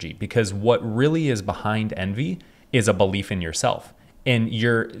your energy, because what really is behind envy is a belief in yourself. And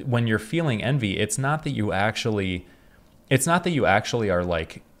when you're feeling envy, it's not that you actually are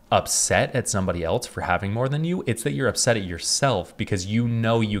like upset at somebody else for having more than you. It's that you're upset at yourself because you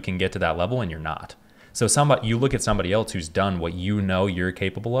know you can get to that level and you're not. So you look at somebody else who's done what you know you're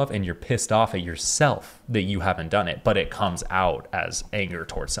capable of, and you're pissed off at yourself that you haven't done it, but it comes out as anger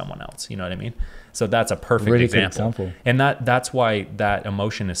towards someone else. You know what I mean? So that's a perfect Really example. good example. And that's why that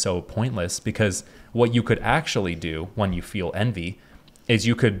emotion is so pointless, because what you could actually do when you feel envy is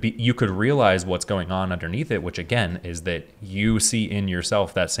you could realize what's going on underneath it, which again is that you see in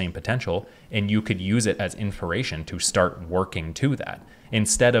yourself that same potential, and you could use it as inspiration to start working to that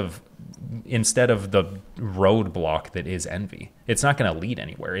instead of the roadblock that is envy. It's not going to lead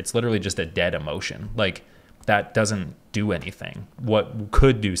anywhere. It's literally just a dead emotion. Like, that doesn't do anything. What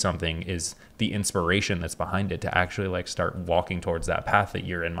could do something is the inspiration that's behind it to actually like start walking towards that path that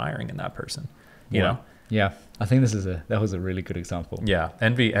you're admiring in that person. You know? Yeah, I think that was a really good example. Yeah,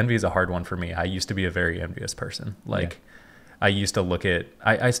 envy is a hard one for me. I used to be a very envious person. Like, I used to look at,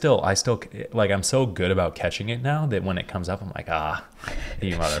 I still like, I'm so good about catching it now that when it comes up, I'm like,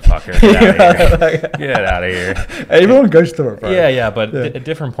 you motherfucker, get out of here. Everyone goes through it, bro. Yeah, but at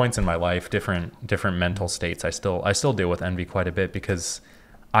different points in my life, different mental states, I still deal with envy quite a bit, because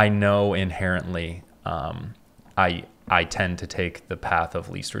I know inherently, I tend to take the path of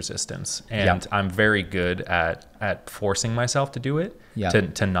least resistance, and I'm very good at forcing myself to do it,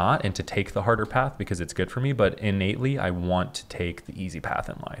 to not, and to take the harder path because it's good for me. But innately, I want to take the easy path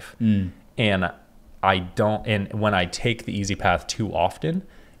in life, and I don't. And when I take the easy path too often,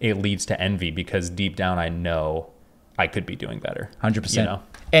 it leads to envy, because deep down I know I could be doing better. 100%. You know?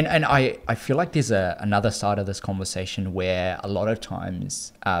 And I feel like there's another side of this conversation where a lot of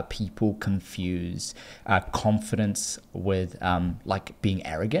times people confuse confidence with like being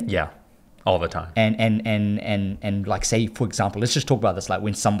arrogant. Yeah, all the time. And like, say, for example, let's just talk about this, like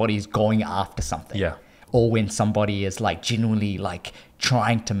when somebody's going after something. Yeah. Or when somebody is like genuinely like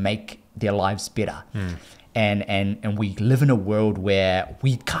trying to make their lives better. And we live in a world where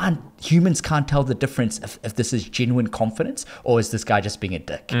humans can't tell the difference if this is genuine confidence or is this guy just being a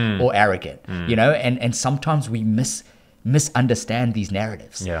dick or arrogant, you know? And sometimes we misunderstand these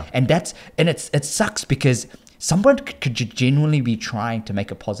narratives. Yeah. And it sucks, because someone could genuinely be trying to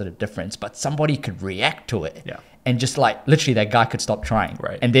make a positive difference, but somebody could react to it. Yeah. And just like literally that guy could stop trying.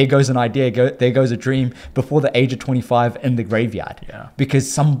 Right. And there goes an idea, there goes a dream before the age of 25 in the graveyard. Yeah.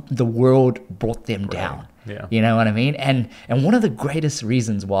 Because the world brought them down. Yeah. You know what I mean? And one of the greatest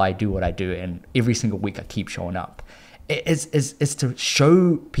reasons why I do what I do, and every single week I keep showing up, is to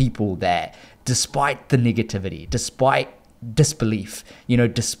show people that despite the negativity, despite disbelief, you know,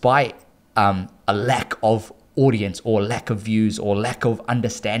 despite a lack of audience or lack of views or lack of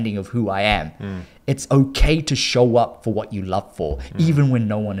understanding of who I am, it's okay to show up for what you love for, even when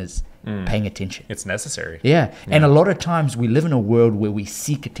no one is paying attention. It's necessary. Yeah. And a lot of times we live in a world where we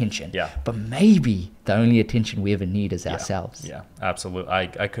seek attention. Yeah. But maybe the only attention we ever need is ourselves. Yeah, absolutely.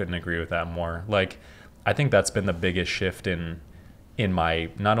 I couldn't agree with that more. Like, I think that's been the biggest shift in my,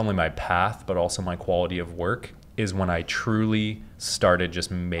 not only my path, but also my quality of work, is when I truly started just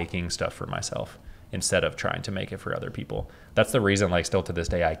making stuff for myself instead of trying to make it for other people. That's the reason, like, still to this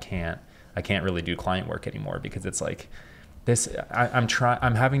day, I can't really do client work anymore, because it's like this, I'm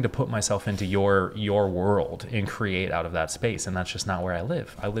having to put myself into your world and create out of that space. And that's just not where I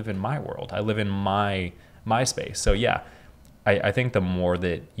live. I live in my world. I live in my space. So yeah, I think the more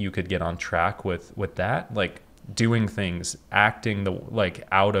that you could get on track with that, like doing things, acting like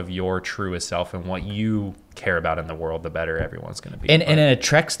out of your truest self and what you care about in the world, the better everyone's going to be. And it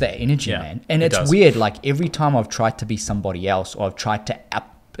attracts that energy, man. And it's weird. Like, every time I've tried to be somebody else, or I've tried to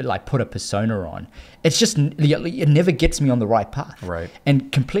put a persona on, it's just, it never gets me on the right path. Right.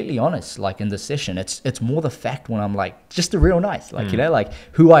 And completely honest, like in this session, it's more the fact when I'm like just a real nice, like, you know, like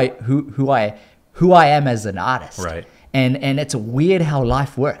who I am as an artist. Right. And it's weird how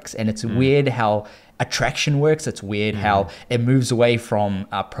life works, and it's weird how attraction works. It's weird how it moves away from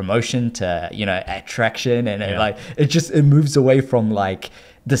promotion to, you know, attraction, and it moves away from like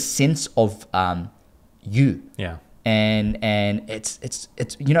the sense of you. Yeah. And it's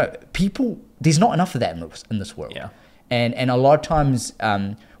you know, people, there's not enough of that in this world. Yeah. And a lot of times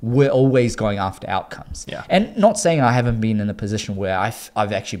we're always going after outcomes. Yeah. And not saying I haven't been in a position where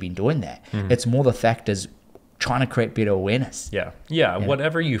I've actually been doing that. It's more the fact is trying to create better awareness. Yeah.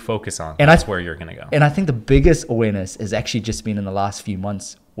 Whatever you focus on, that's where you're going to go. And I think the biggest awareness has actually just been in the last few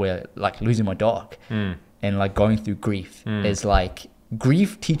months, where like losing my dog and like going through grief is like,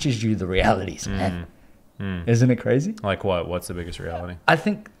 grief teaches you the realities, man. Isn't it crazy? Like what? What's the biggest reality? I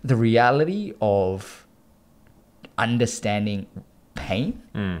think the reality of understanding pain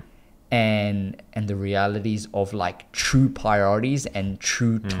and the realities of like true priorities and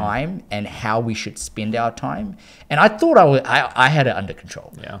true time and how we should spend our time. And I thought I had it under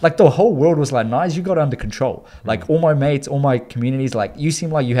control. Yeah. Like the whole world was like, nice, you got it under control. Like all my mates, all my communities, like you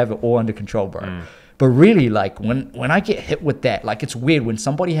seem like you have it all under control, bro. But really, like when I get hit with that, like it's weird when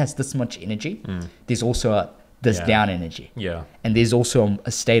somebody has this much energy, there's also this down energy. Yeah. And there's also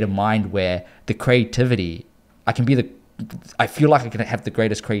a state of mind where the creativity, I feel like I can have the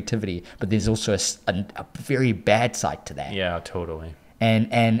greatest creativity, but there's also a very bad side to that. Yeah, totally. And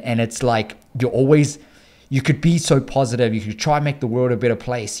it's like you could be so positive, you could try and make the world a better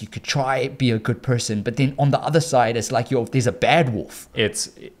place, you could try be a good person, but then on the other side, it's like there's a bad wolf. It's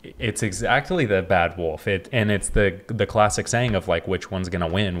exactly the bad wolf. And it's the classic saying of like, which one's gonna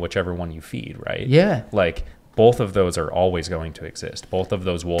win, whichever one you feed, right? Yeah. Like both of those are always going to exist. Both of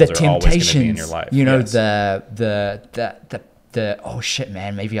those wolves are always going to be in your life. You know, yes. the oh shit,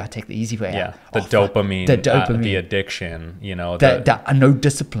 man, maybe I take the easy way out. The dopamine, the addiction, you know, no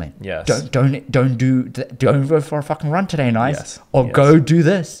discipline. Yes. Don't go for a fucking run today, nice. Yes. Or yes. go do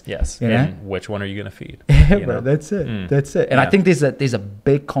this. Yes. You know? And which one are you gonna feed? Yeah, you bro, know? that's it. That's it. And I think there's a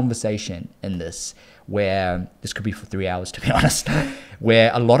big conversation in this where this could be for 3 hours, to be honest,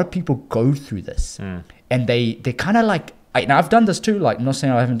 where a lot of people go through this and they kind of like, and I've done this too, like I'm not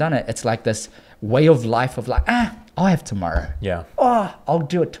saying I haven't done it. It's like this way of life of like, I'll have tomorrow. Yeah. Oh, I'll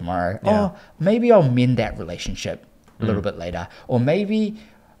do it tomorrow. Yeah. Oh, maybe I'll mend that relationship a little bit later. Or maybe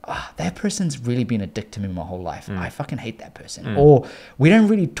that person's really been a dick to me my whole life. I fucking hate that person. Or we don't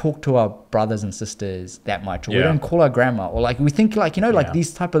really talk to our brothers and sisters that much. Or we don't call our grandma. Or like we think like, you know, like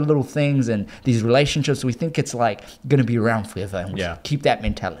these type of little things and these relationships, we think it's like going to be around forever. And we keep that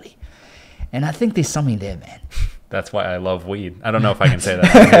mentality. And I think there's something there, man. That's why I love weed. I don't know if I can say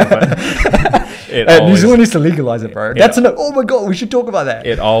that. But New Zealand needs to legalize it, bro. Oh my God, we should talk about that.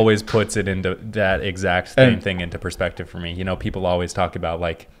 It always puts it into that exact same thing into perspective for me. You know, people always talk about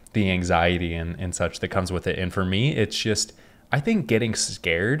like the anxiety and such that comes with it. And for me, it's just, I think getting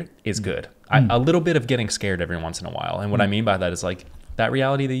scared is good. A little bit of getting scared every once in a while. And what I mean by that is like that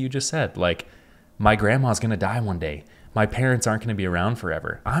reality that you just said, like my grandma's going to die one day. My parents aren't going to be around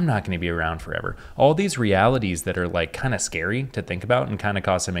forever. I'm not going to be around forever. All these realities that are like kind of scary to think about and kind of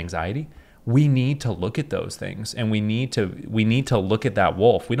cause some anxiety. We need to look at those things and we need to look at that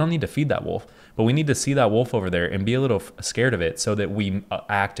wolf. We don't need to feed that wolf, but we need to see that wolf over there and be a little scared of it so that we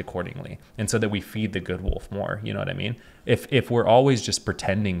act accordingly and so that we feed the good wolf more. You know what I mean? If we're always just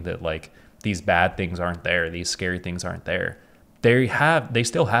pretending that like these bad things aren't there, these scary things aren't there, they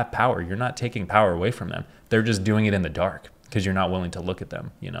still have power. You're not taking power away from them. They're just doing it in the dark because you're not willing to look at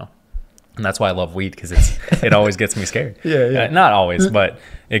them, you know? And that's why I love weed, because it always gets me scared. Yeah. Not always, but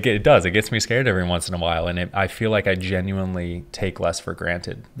it does. It gets me scared every once in a while. And I feel like I genuinely take less for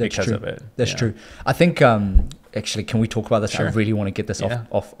granted because of it. That's true. I think, actually, can we talk about this? Sure. I really want to get this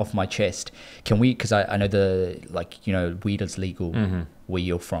off my chest. Can we, because I know weed is legal where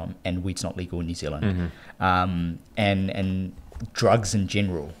you're from and weed's not legal in New Zealand. And drugs in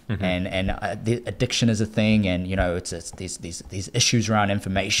general and the addiction is a thing, and you know it's these issues around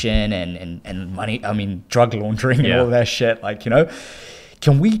information and money, I mean drug laundering and all that shit, like, you know.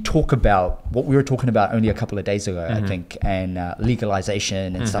 Can we talk about what we were talking about only a couple of days ago, I think, and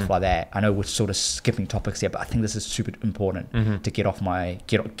legalization and stuff like that? I know we're sort of skipping topics here, but I think this is super important to get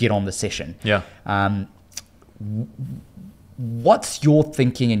on the session. What's your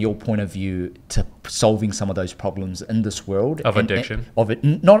thinking and your point of view to solving some of those problems in this world of addiction? Of it,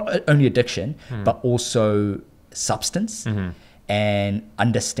 not only addiction, but also substance and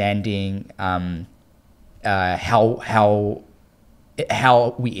understanding how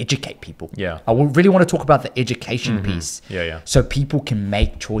we educate people. I really want to talk about the education piece. So people can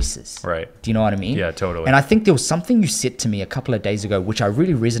make choices. Right. Do you know what I mean? Yeah, totally. And I think there was something you said to me a couple of days ago, which I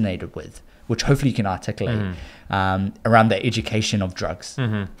really resonated with, which hopefully you can articulate, around the education of drugs.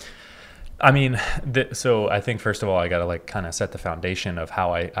 I mean, so I think first of all, I got to like kind of set the foundation of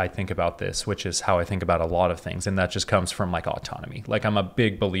how I think about this, which is how I think about a lot of things. And that just comes from like autonomy. Like I'm a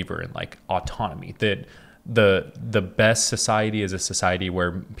big believer in like autonomy, that the best society is a society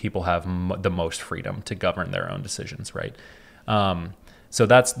where people have the most freedom to govern their own decisions. Right. So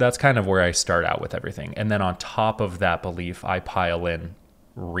that's kind of where I start out with everything. And then on top of that belief, I pile in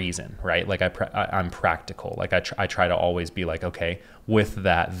reason, right? Like I'm practical. Like I try to always be like, okay, with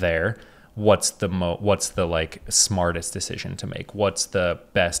that there, what's the like smartest decision to make? What's the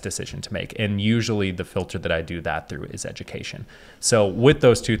best decision to make? And usually the filter that I do that through is education. So with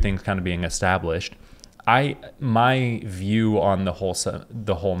those two things kind of being established, my view on the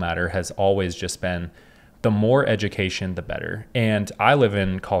whole matter has always just been the more education, the better. And I live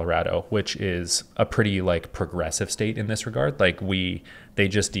in Colorado, which is a pretty like progressive state in this regard. Like they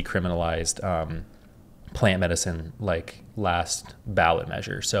just decriminalized plant medicine like last ballot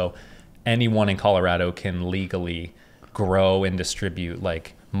measure. So anyone in Colorado can legally grow and distribute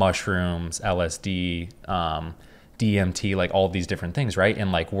like mushrooms, LSD, DMT, like all these different things, right?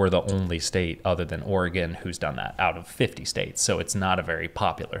 And like we're the only state other than Oregon who's done that out of 50 states. So it's not a very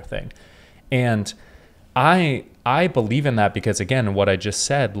popular thing. And I believe in that because, again, what I just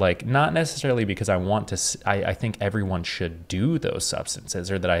said, like not necessarily because I think everyone should do those substances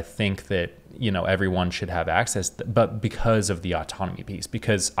or that I think that, you know, everyone should have access, but because of the autonomy piece,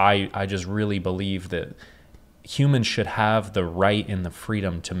 because I just really believe that humans should have the right and the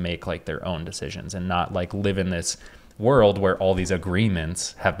freedom to make like their own decisions and not like live in this world where all these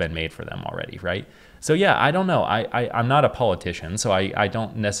agreements have been made for them already, right? So yeah, I don't know. I'm not a politician, so I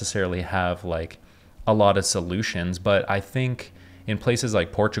don't necessarily have like a lot of solutions, but I think in places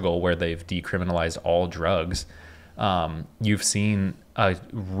like Portugal where they've decriminalized all drugs, you've seen a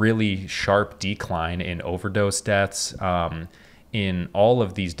really sharp decline in overdose deaths, in all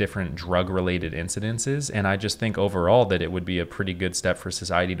of these different drug-related incidences, and I just think overall that it would be a pretty good step for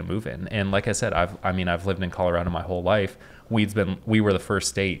society to move in. And like I said, I've lived in Colorado my whole life. We were the first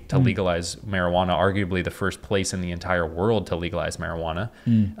state to legalize marijuana, arguably the first place in the entire world to legalize marijuana.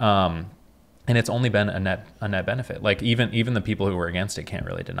 And it's only been a net benefit. Like even the people who were against it can't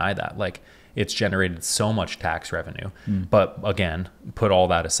really deny that. Like it's generated so much tax revenue. But again, put all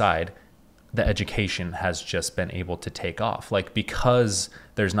that aside, the education has just been able to take off. Like because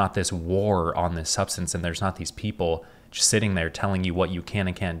there's not this war on this substance and there's not these people just sitting there telling you what you can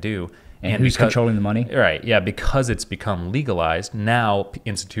and can't do. And who's controlling the money? Right. Yeah. Because it's become legalized, now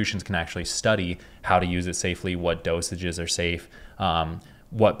institutions can actually study how to use it safely, what dosages are safe,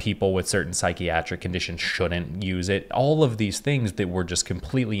 what people with certain psychiatric conditions shouldn't use it. All of these things that were just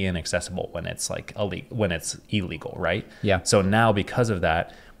completely inaccessible when it's like when it's illegal, right? Yeah. So now because of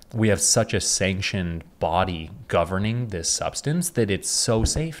that, we have such a sanctioned body governing this substance that it's so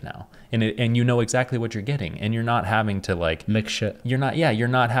safe now. And you know exactly what you're getting, and you're not having to like mix shit. You're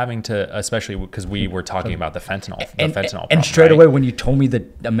not having to, especially because we were talking about the fentanyl problem, and straight right? away when you told me the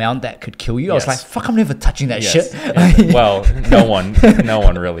amount that could kill you, I was like, fuck, I'm never touching that shit. Yeah. Well, no one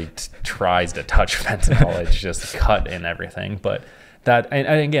really tries to touch fentanyl. It's just cut in everything. But that, and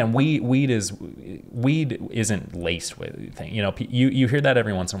again, weed isn't laced with things. You know, you hear that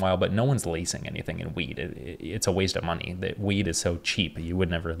every once in a while, but no one's lacing anything in weed. It's a waste of money. That weed is so cheap, you would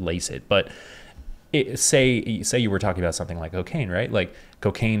never lace it. But say you were talking about something like cocaine, right? Like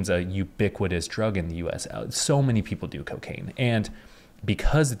cocaine's a ubiquitous drug in the U.S. So many people do cocaine, and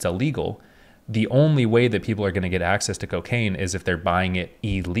because it's illegal, the only way that people are going to get access to cocaine is if they're buying it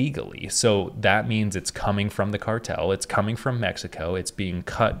illegally. So that means it's coming from the cartel. It's coming from Mexico. It's being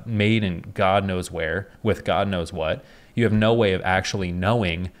made in God knows where with God knows what. You have no way of actually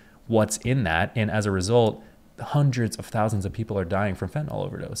knowing what's in that. And as a result, hundreds of thousands of people are dying from fentanyl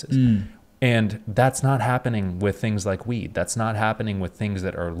overdoses. And that's not happening with things like weed. That's not happening with things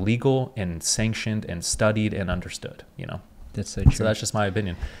that are legal and sanctioned and studied and understood, you know? That's so true. So that's just my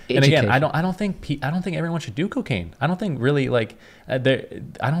opinion. Education. And again, I don't think everyone should do cocaine. I don't think really like I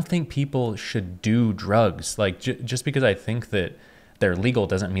don't think people should do drugs. Like just because I think that they're legal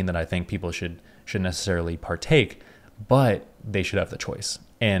doesn't mean that I think people should necessarily partake, but they should have the choice.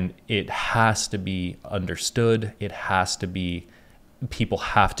 And it has to be understood. It has to be, people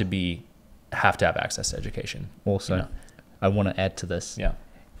have to have access to education. Also, you know? I want to add to this. Yeah.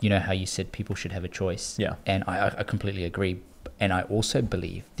 You know how you said people should have a choice. Yeah. And I completely agree. And I also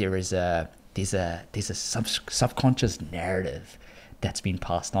believe there's a subconscious narrative that's been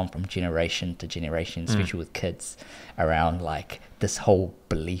passed on from generation to generation, especially with kids, around like this whole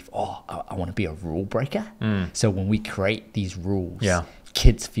belief, I want to be a rule breaker. So when we create these rules,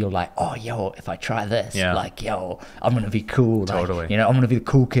 kids feel like, if I try this, like, I'm going to be cool. Totally. Like, I'm going to be the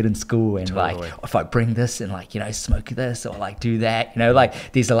cool kid in school. And like, if I bring this and like, smoke this or like do that,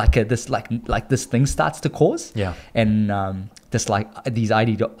 like these are like this thing starts to cause. Yeah. And this like these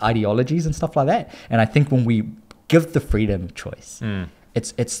ideologies and stuff like that. And I think when we give the freedom of choice,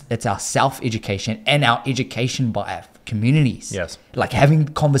 it's our self-education and our education by our communities. Yes. Like having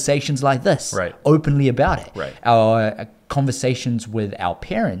conversations like this, right, openly about it. Right. Our conversations with our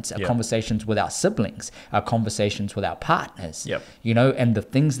parents, our conversations with our siblings, our conversations with our partners. Yep. And the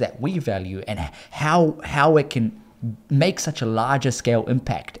things that we value and how it can make such a larger scale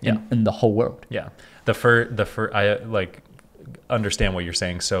impact in the whole world. Yeah. I like understand what you're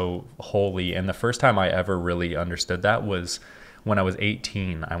saying so wholly. And the first time I ever really understood that was when I was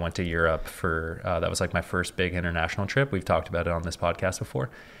 18, I went to Europe for, that was like my first big international trip. We've talked about it on this podcast before.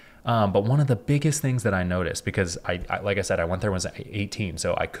 But one of the biggest things that I noticed, because I like I said, I went there when I was 18,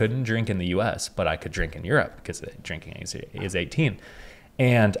 so I couldn't drink in the US, but I could drink in Europe because drinking is 18.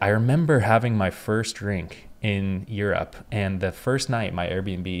 And I remember having my first drink in Europe, and the first night my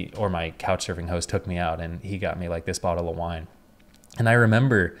Airbnb or my couch surfing host took me out, and he got me like this bottle of wine. And I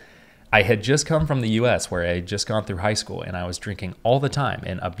remember I had just come from the US where I had just gone through high school, and I was drinking all the time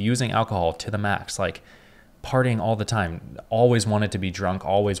and abusing alcohol to the max, like partying all the time, always wanted to be drunk,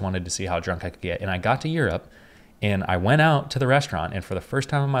 always wanted to see how drunk I could get. And I got to Europe and I went out to the restaurant, and for the first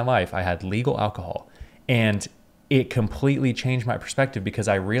time in my life, I had legal alcohol. And it completely changed my perspective because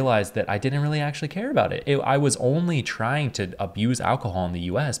I realized that I didn't really actually care about it. I was only trying to abuse alcohol in the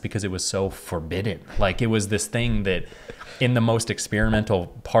US because it was so forbidden. Like, it was this thing that in the most experimental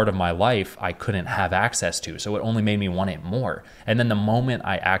part of my life, I couldn't have access to. So it only made me want it more. And then the moment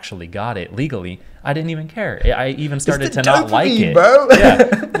I actually got it legally, I didn't even care. I even started to not like it. Bro.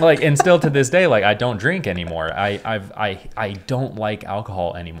 Yeah. Like, and still to this day, like, I don't drink anymore. I don't like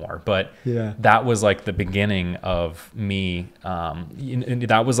alcohol anymore. But yeah, that was like the beginning of me. And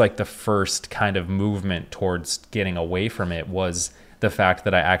that was like the first kind of movement towards getting away from it, was the fact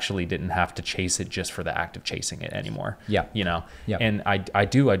that I actually didn't have to chase it just for the act of chasing it anymore. Yeah. You know? Yeah. And I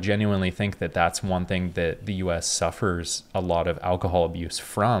genuinely think that that's one thing that the US suffers a lot of alcohol abuse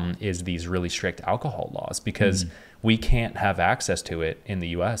from, is these really strict alcohol laws, because we can't have access to it in the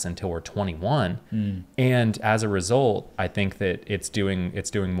US until we're 21. And as a result, I think that it's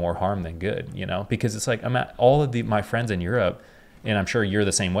doing more harm than good, you know, because it's like, I'm at all of my friends in Europe, and I'm sure you're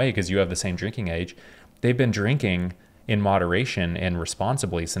the same way because you have the same drinking age. They've been drinking in moderation and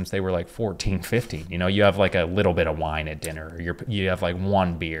responsibly since they were like 14, 15. You know, you have like a little bit of wine at dinner, or you have like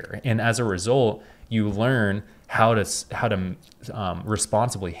one beer. And as a result, you learn how to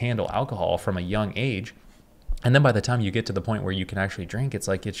responsibly handle alcohol from a young age. And then by the time you get to the point where you can actually drink, it's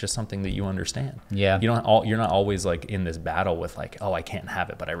like, it's just something that you understand. Yeah. You're not always like in this battle with like, oh, I can't have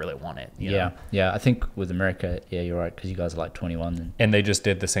it, but I really want it. You know? Yeah. I think with America, yeah, you're right, because you guys are like 21. And they just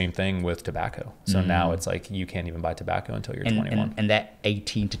did the same thing with tobacco. So now it's like, you can't even buy tobacco until you're 21. And that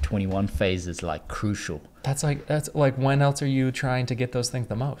 18 to 21 phase is like crucial. That's like when else are you trying to get those things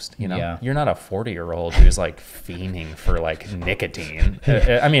the most? You know, Yeah. You're not a 40-year-old who's like fiending for like nicotine.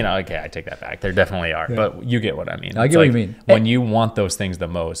 I mean, okay, I take that back. There definitely are, but you get what I mean. I get what you mean. When you want those things the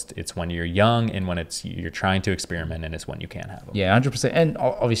most, it's when you're young and when you're trying to experiment, and it's when you can't have them. Yeah, 100%. And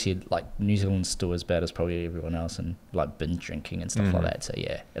obviously, like, New Zealand's still as bad as probably everyone else, and like binge drinking and stuff like that. So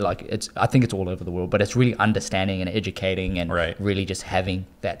yeah, like I think it's all over the world, but it's really understanding and educating and really just having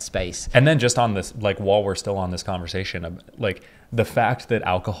that space. And then just on this, like, while we're still on this conversation, like the fact that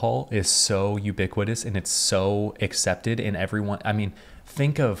alcohol is so ubiquitous and it's so accepted in everyone. I mean,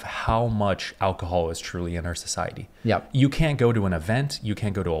 think of how much alcohol is truly in our society. Yep. You can't go to an event, you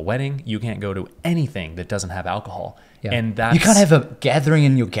can't go to a wedding, you can't go to anything that doesn't have alcohol. Yeah. And that's, you can't have a gathering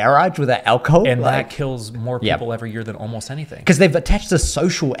in your garage without alcohol. And that kills more people every year than almost anything. Because they've attached the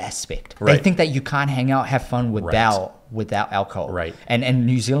social aspect. Right. They think that you can't hang out, have fun without alcohol. Right. And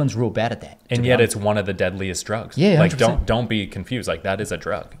New Zealand's real bad at that. And yet it's one of the deadliest drugs. Yeah, 100%. Like, don't be confused. Like, that is a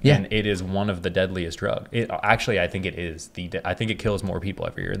drug. Yeah. And it is one of the deadliest drugs. Actually, I think it is I think it kills more people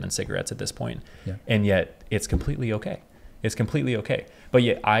every year than cigarettes at this point. Yeah. And yet it's completely okay. It's completely okay. But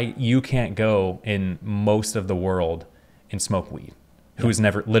yet you can't go in most of the world and smoke weed, who's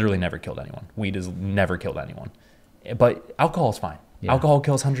literally never killed anyone. Weed has never killed anyone. But alcohol is fine. Yeah. Alcohol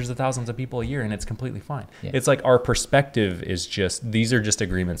kills hundreds of thousands of people a year, and it's completely fine. Yeah. It's like our perspective is just, these are just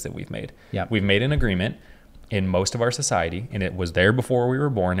agreements that we've made. Yeah. We've made an agreement in most of our society, and it was there before we were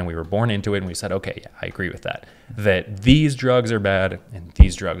born, and we were born into it, and we said, okay, yeah, I agree with that. That these drugs are bad, and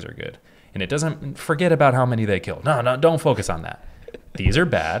these drugs are good. And it doesn't, forget about how many they kill. No, don't focus on that. These are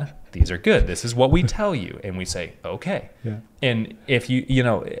bad. These are good. This is what we tell you. And we say, okay. Yeah. And if you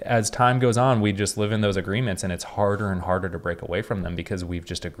know, as time goes on, we just live in those agreements, and it's harder and harder to break away from them because we've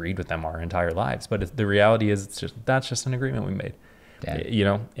just agreed with them our entire lives. But the reality is, that's just an agreement we made. Yeah. You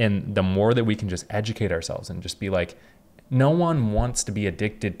know, and the more that we can just educate ourselves and just be like, no one wants to be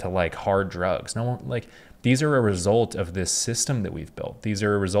addicted to like hard drugs. No one, like, these are a result of this system that we've built. These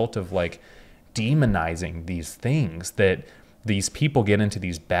are a result of like demonizing these things, that these people get into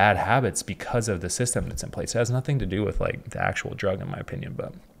these bad habits because of the system that's in place. It has nothing to do with like the actual drug, in my opinion.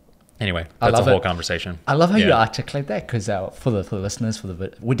 But anyway, that's a whole conversation. I love how you articulate that, because for the listeners, we're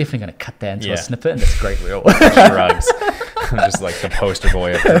definitely going to cut that into a snippet, and it's great reel. Drugs. I'm just like the poster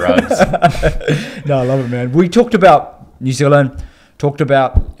boy of drugs. No, I love it, man. We talked about New Zealand, talked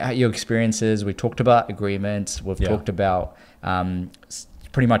about your experiences. We talked about agreements. We've talked about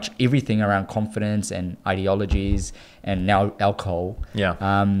pretty much everything around confidence and ideologies, and now alcohol. Yeah.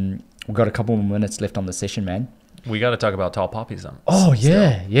 We've got a couple more minutes left on the session, man. We got to talk about tall poppies. Oh,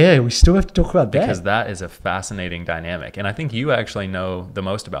 yeah. Yeah, we still have to talk about that. Because that is a fascinating dynamic. And I think you actually know the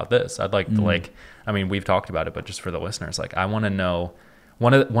most about this. I'd like to I mean, we've talked about it, but just for the listeners, like I want to know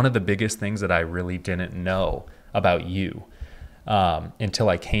one of the biggest things that I really didn't know about you until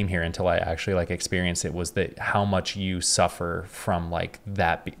I came here, until I actually like experienced it, was that how much you suffer from like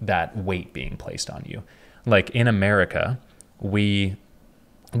that weight being placed on you. Like in America, we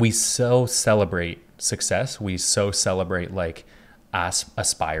so celebrate success. We so celebrate like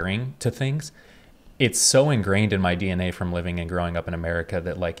aspiring to things. It's so ingrained in my DNA from living and growing up in America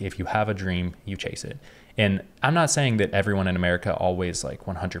that like if you have a dream, you chase it. And I'm not saying that everyone in America always like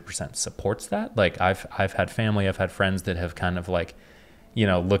 100% supports that. Like I've had family, I've had friends that have kind of like, you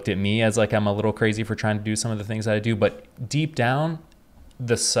know, looked at me as like I'm a little crazy for trying to do some of the things that I do. But deep down,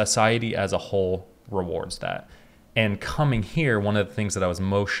 the society as a whole rewards that. And coming here, one of the things that I was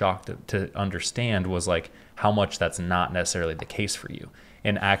most shocked to understand was like how much that's not necessarily the case for you.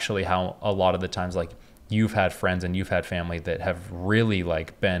 And actually how a lot of the times like you've had friends and you've had family that have really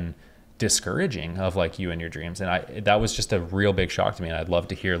like been discouraging of like you and your dreams. And that was just a real big shock to me. And I'd love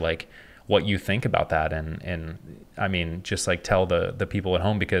to hear like what you think about that. And I mean, just like tell the people at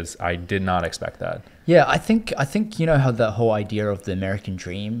home, because I did not expect that. Yeah, I think you know how the whole idea of the American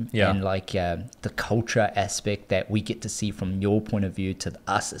dream and like the culture aspect that we get to see from your point of view to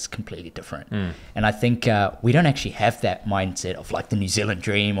us is completely different. And I think we don't actually have that mindset of like the New Zealand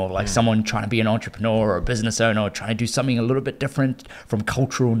dream, or like someone trying to be an entrepreneur or a business owner, or trying to do something a little bit different from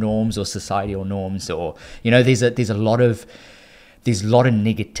cultural norms or societal norms, or you know, there's a lot of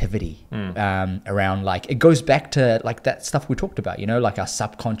negativity around, like it goes back to like that stuff we talked about, you know, like our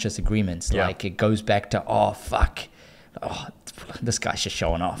subconscious agreements. Like it goes back to, oh fuck, oh this guy's just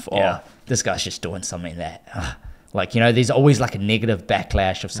showing off, or this guy's just doing something that like, you know, there's always like a negative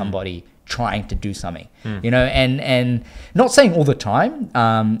backlash of somebody trying to do something, you know, and not saying all the time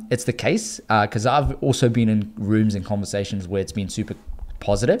it's the case, because I've also been in rooms and conversations where it's been super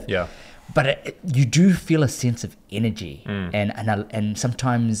positive. But you do feel a sense of energy and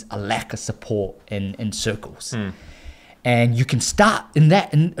sometimes a lack of support in circles. And you can start in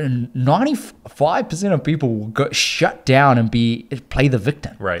that, and 95% of people will go shut down and play the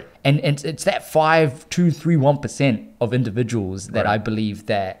victim. Right. And it's that 5, 2, 3, 1% of individuals that I believe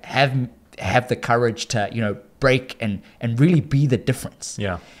that have the courage to, you know, break and really be the difference.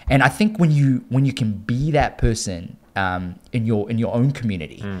 Yeah. And I think when you can be that person in your own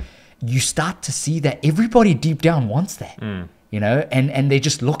community, you start to see that everybody deep down wants that, you know, and they're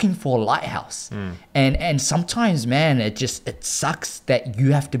just looking for a lighthouse. And sometimes, man, it sucks that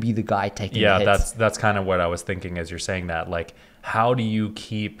you have to be the guy taking the hits. That's kind of what I was thinking as you're saying that. Like, how do you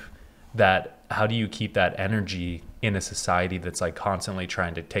keep that energy in a society that's like constantly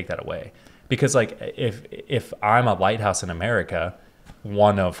trying to take that away? Because like if I'm a lighthouse in America,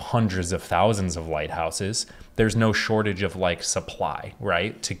 one of hundreds of thousands of lighthouses, there's no shortage of like supply,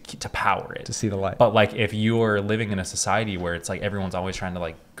 right, to power it, to see the light. But like if you're living in a society where it's like everyone's always trying to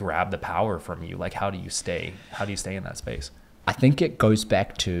like grab the power from you, like how do you stay in that space? I think it goes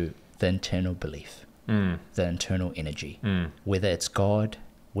back to the internal belief, the internal energy, whether it's God,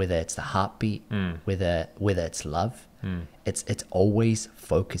 whether it's the heartbeat, whether it's love. It's always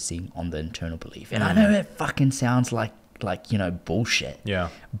focusing on the internal belief. And I know it fucking sounds like, you know, bullshit. Yeah.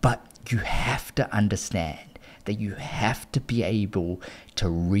 But you have to understand that you have to be able to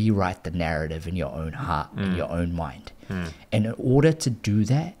rewrite the narrative in your own heart, in your own mind. And in order to do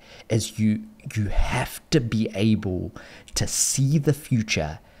that, is you have to be able to see the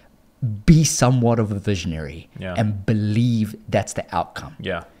future, be somewhat of a visionary, and believe that's the outcome.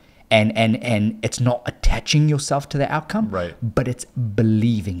 Yeah. And it's not attaching yourself to the outcome, right? But it's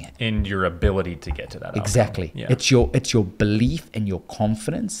believing it in your ability to get to that outcome. Exactly. Yeah. It's your belief and your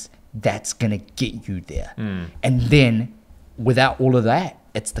confidence that's gonna get you there. And then without all of that,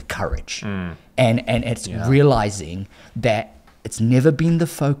 it's the courage, and it's realizing that it's never been the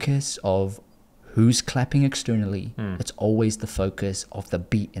focus of who's clapping externally. It's always the focus of the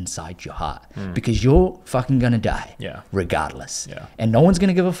beat inside your heart, because you're fucking gonna die regardless. And no one's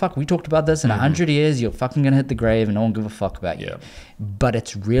gonna give a fuck. We talked about this in 100 years. You're fucking gonna hit the grave and no one give a fuck about you. But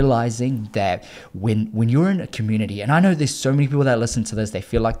it's realizing that when you're in a community, and I know there's so many people that listen to this, they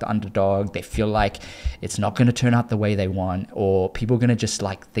feel like the underdog, they feel like it's not gonna turn out the way they want, or people are gonna just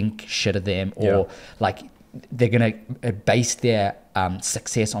like think shit of them, or like they're going to base their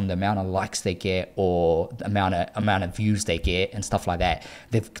success on the amount of likes they get or the amount of views they get and stuff like that.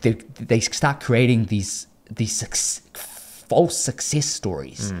 They start creating these false success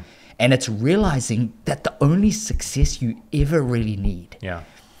stories. And it's realizing that the only success you ever really need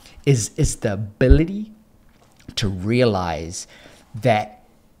is the ability to realize that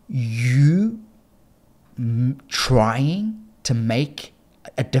you trying to make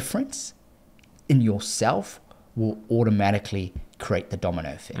a difference in yourself will automatically create the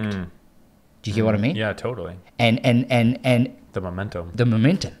domino effect. Do you get what I mean? Yeah, totally. And the momentum.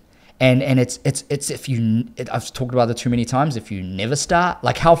 And it's if you, I've talked about it too many times. If you never start,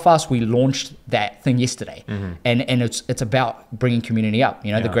 like how fast we launched that thing yesterday, and it's about bringing community up.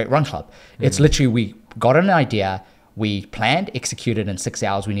 You know, the Great Run Club. It's literally, we got an idea, we planned, executed in 6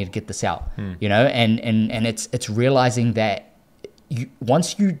 hours. We need to get this out. You know, and it's realizing that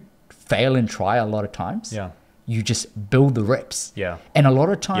once you fail and try a lot of times, you just build the reps. And a lot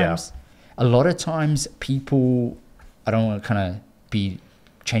of times people, I don't want to kind of be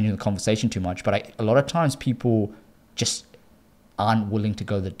changing the conversation too much, but a lot of times people just aren't willing to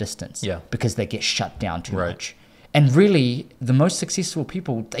go the distance because they get shut down too much. And really, the most successful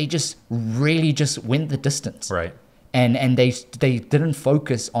people, they just really just went the distance. And they didn't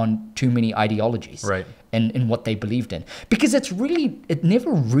focus on too many ideologies and what they believed in. Because it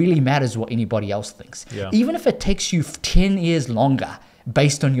never really matters what anybody else thinks. Even if it takes you 10 years longer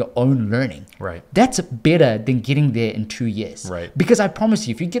based on your own learning. That's better than getting there in 2 years. Because I promise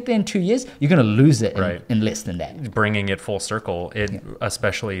you, if you get there in 2 years, you're going to lose it in less than that. Bringing it full circle, it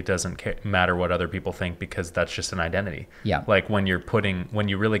especially doesn't matter what other people think, because that's just an identity. Like when you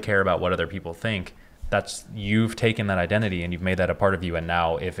really care about what other people think, you've taken that identity and you've made that a part of you. And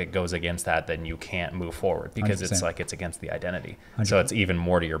now if it goes against that, then you can't move forward, because 100%. It's against the identity. 100%. So it's even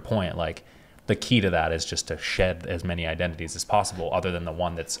more to your point. Like, the key to that is just to shed as many identities as possible, other than the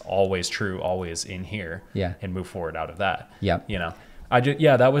one that's always true, always in here, and move forward out of that. You know,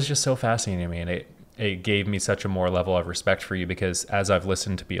 that was just so fascinating to me. And it gave me such a more level of respect for you, because as I've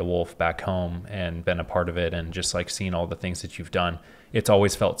listened to Be a Wolf back home and been a part of it, and just like seeing all the things that you've done, it's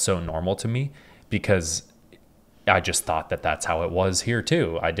always felt so normal to me, because I just thought that that's how it was here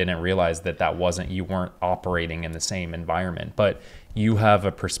too. I didn't realize that you weren't operating in the same environment, but you have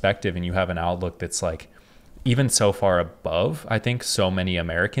a perspective and you have an outlook that's like even so far above, I think, so many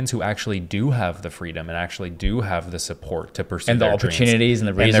Americans who actually do have the freedom and actually do have the support to pursue and the their opportunities dreams. And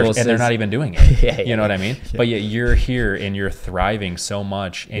the resources. And they're not even doing it. You know what I mean? But yet you're here and you're thriving so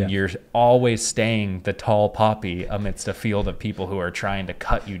much, and you're always staying the tall poppy amidst a field of people who are trying to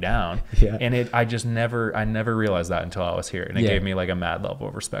cut you down. And I never realized that until I was here. And it gave me like a mad level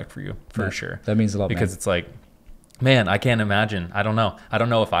of respect for you, for sure. That means a lot, because it's like, man, I can't imagine. I don't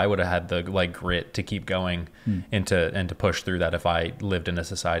know if I would have had the like grit to keep going and to push through that if I lived in a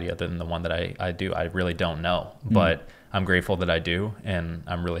society other than the one that I do. I really don't know, but I'm grateful that I do, and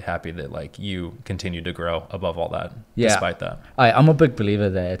I'm really happy that like you continue to grow above all that, despite that. I'm a big believer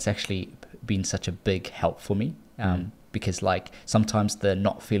that it's actually been such a big help for me, because like sometimes the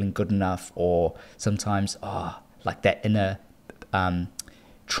not feeling good enough, or sometimes like that inner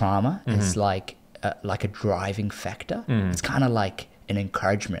trauma is like a driving factor. It's kind of like an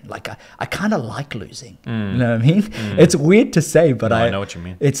encouragement. Like I kind of like losing. You know what I mean? It's weird to say, but I know what you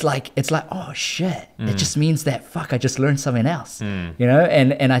mean. It's like, oh shit. It just means that I just learned something else. You know?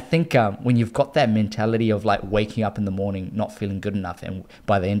 And I think when you've got that mentality of like waking up in the morning not feeling good enough, and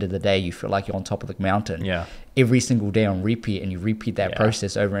by the end of the day you feel like you're on top of the mountain. Every single day on repeat, and you repeat that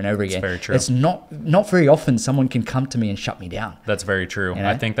process over and over again. Very true. It's not very often someone can come to me and shut me down. That's very true. You know?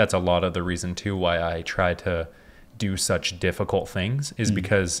 I think that's a lot of the reason too why I try to do such difficult things, is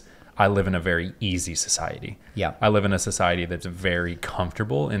because I live in a very easy society. I live in a society that's very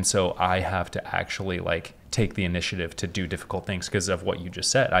comfortable, and so I have to actually like take the initiative to do difficult things because of what you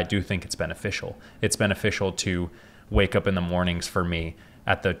just said. I do think it's beneficial. It's beneficial to wake up in the mornings for me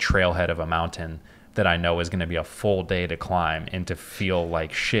at the trailhead of a mountain that I know is going to be a full day to climb, and to feel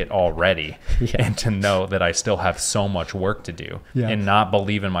like shit already, and to know that I still have so much work to do, and not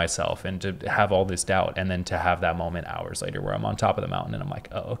believe in myself, and to have all this doubt, and then to have that moment hours later where I'm on top of the mountain and I'm like,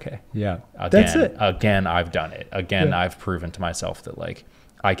 oh, okay. That's it. Again, I've done it. Again, I've proven to myself that like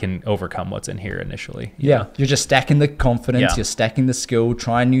I can overcome what's in here initially. You know? You're just stacking the confidence, you're stacking the skill,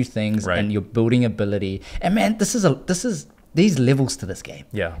 trying new things, and you're building ability. And man, this is these levels to this game.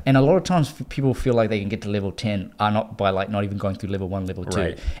 And a lot of times people feel like they can get to level 10 not even going through level 1, level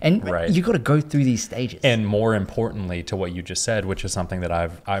 2. And you got to go through these stages. And more importantly to what you just said, which is something that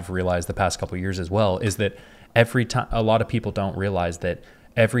I've realized the past couple of years as well, is that every time, a lot of people don't realize that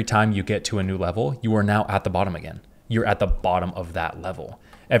every time you get to a new level, you are now at the bottom again. You're at the bottom of that level.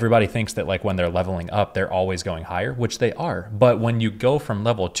 Everybody thinks that like when they're leveling up, they're always going higher, which they are. But when you go from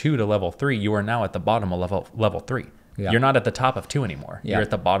level 2 to level 3, you are now at the bottom of level 3. Yeah. You're not at the top of 2 anymore. Yeah. You're at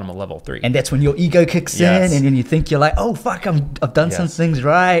the bottom of level 3. And that's when your ego kicks in, and then you think you're like, oh, fuck, I've done some things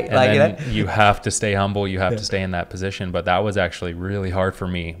right. And like, then you have to stay humble. You have to stay in that position. But that was actually really hard for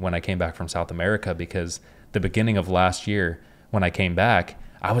me when I came back from South America, because the beginning of last year when I came back,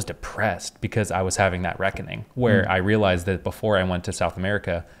 I was depressed because I was having that reckoning where I realized that before I went to South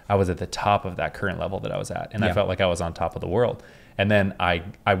America, I was at the top of that current level that I was at. And I felt like I was on top of the world. And then I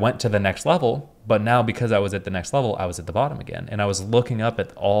went to the next level, but now because I was at the next level, I was at the bottom again. And I was looking up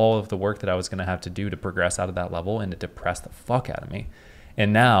at all of the work that I was going to have to do to progress out of that level, and it depressed the fuck out of me.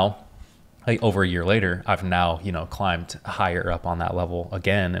 And now, like over a year later, I've now, you know, climbed higher up on that level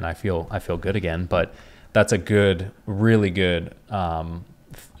again, and I feel good again. But that's a good, really good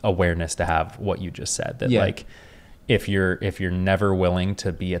awareness to have, what you just said, that like if you're never willing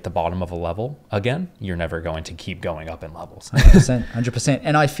to be at the bottom of a level again, you're never going to keep going up in levels. 100%.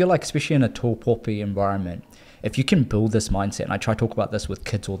 And I feel like, especially in a tall poppy environment, if you can build this mindset, and I try to talk about this with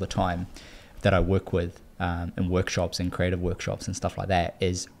kids all the time that I work with in workshops and creative workshops and stuff like that,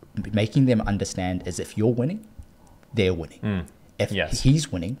 is making them understand is if you're winning, they're winning. If he's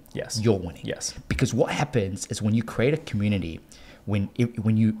winning, you're winning. Because what happens is when you create a community, when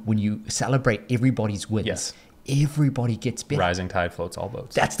you celebrate everybody's wins, everybody gets better. Rising tide floats all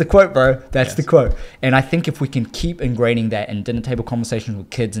boats. That's the quote, bro. That's the quote. And I think if we can keep ingraining that in dinner table conversations with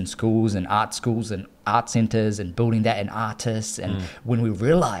kids in schools and art centers and building that in artists, and when we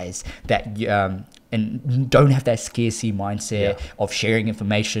realize that and don't have that scarcity mindset of sharing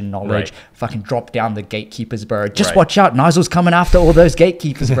information, knowledge, fucking drop down the gatekeepers, bro. Just watch out. Nigel's coming after all those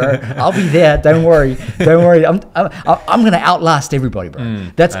gatekeepers, bro. I'll be there. Don't worry. I'm going to outlast everybody, bro.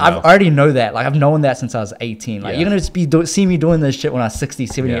 I've already know that. Like, I've known that since I was 18. Like, you're going to see me doing this shit when I was 60,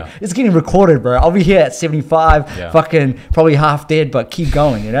 70. It's getting recorded, bro. I'll be here at 75, fucking probably half dead, but keep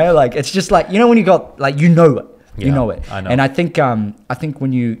going, you know? Like, it's just like, you know, when you got, like, you know it. You know it. I know. And I think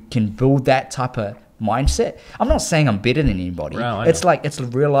when you can build that type of mindset, I'm not saying I'm better than anybody. No, it's like, it's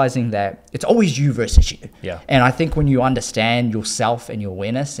realizing that it's always you versus you. And I think when you understand yourself and your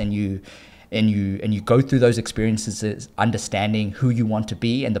awareness, and you go through those experiences, understanding who you want to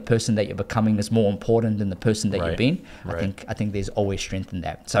be and the person that you're becoming is more important than the person that you've been. I think there's always strength in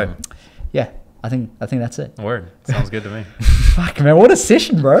that. So I think that's it. Word. Sounds good to me. Fuck, man, what a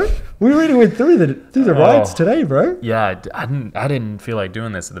session, bro. We really went through the rides today, bro. Yeah, I didn't feel like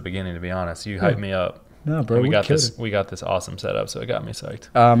doing this at the beginning, to be honest. You hyped me up. No, bro, we got this awesome setup, so it got me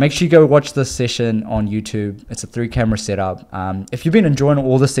psyched. Make sure you go watch this session on YouTube. It's a 3-camera setup. If you've been enjoying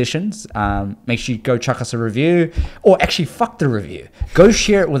all the sessions, make sure you go chuck us a review, or actually fuck the review. Go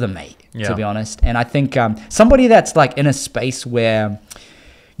share it with a mate, to be honest. And I think somebody that's like in a space where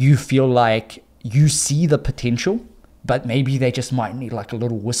you feel like you see the potential, but maybe they just might need like a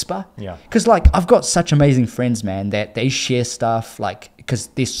little whisper. Because like, I've got such amazing friends, man, that they share stuff, like, because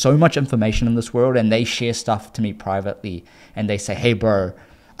there's so much information in this world, and they share stuff to me privately, and they say, hey, bro,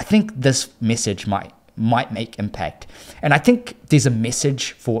 I think this message might make impact. And I think there's a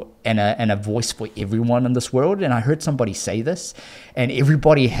message for and a voice for everyone in this world. And I heard somebody say this, and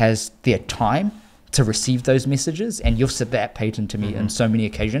everybody has their time to receive those messages. And you've said that, Peyton, to me on so many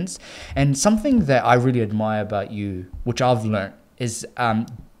occasions. And something that I really admire about you, which I've learned, is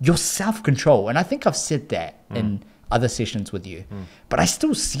your self-control. And I think I've said that in other sessions with you, but I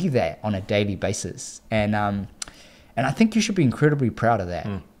still see that on a daily basis. And I think you should be incredibly proud of that.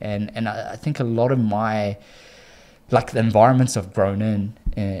 And I think a lot of my, like, the environments I've grown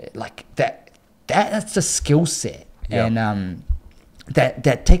in, like that's a skill set. And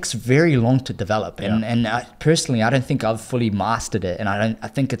that takes very long to develop, and personally, I don't think I've fully mastered it, and I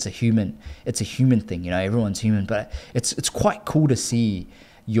think it's a human thing, you know. Everyone's human, but it's quite cool to see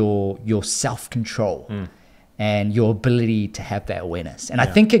your self-control and your ability to have that awareness. And I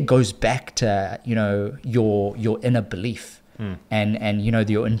think it goes back to, you know, your inner belief. And you know,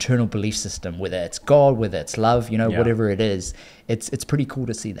 your internal belief system, whether it's God, whether it's love, you know, whatever it is, it's pretty cool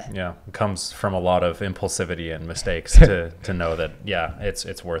to see that. It comes from a lot of impulsivity and mistakes to know that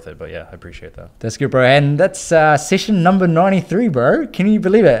it's worth it. But I appreciate that. That's good, bro. And that's session number 93, bro. Can you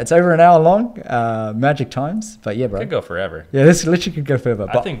believe it? It's over an hour long. Magic times. But bro, could go forever. This literally could go forever.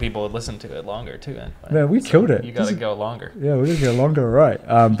 I think people would listen to it longer too, man. We killed it. You gotta go longer. We're gonna go longer, right?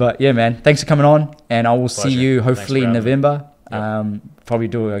 But man, thanks for coming on, and I will see you hopefully in November. probably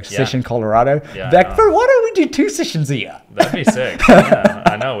do a session in Colorado. Yeah, Bro, why don't we do 2 sessions a year? That'd be sick. Yeah,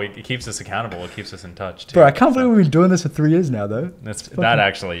 I know. It keeps us accountable. It keeps us in touch too. Bro, I can't believe we've been doing this for 3 years now, though. That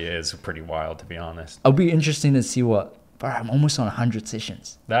actually is pretty wild, to be honest. It'll be interesting to see what. Bro, I'm almost on 100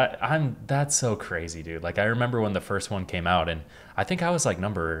 sessions. That's so crazy, dude. Like I remember when the first one came out, and I think I was like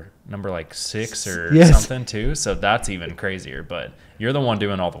number like 6 or something too. So that's even crazier. But you're the one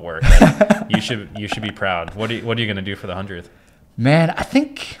doing all the work. Like, you should be proud. What are you gonna do for the 100th? Man, I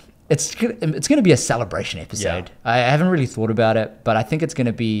think it's gonna be a celebration episode. Yeah. I haven't really thought about it, but I think it's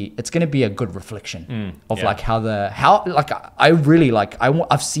gonna be a good reflection of like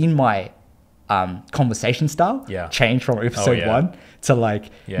I've seen my conversation style change from episode 1 to like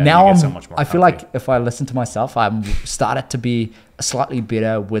now I feel like if I listen to myself, I'm started to be slightly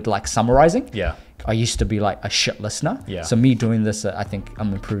better with like summarizing. I used to be like a shit listener. So me doing this, I think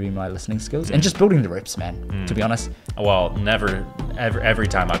I'm improving my listening skills and just building the reps, man, to be honest. Well, every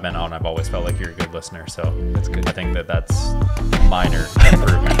time I've been on, I've always felt like you're a good listener. So that's good. I think that's minor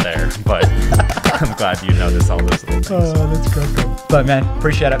improvement there, but I'm glad you noticed all those little things. Oh, that's great. But man,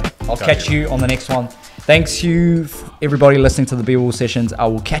 appreciate it. I'll catch you on the next one. Thanks you everybody listening to the B-Wall sessions. I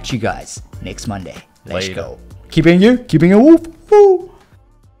will catch you guys next Monday. Let's go. Keeping it wolf. Woo.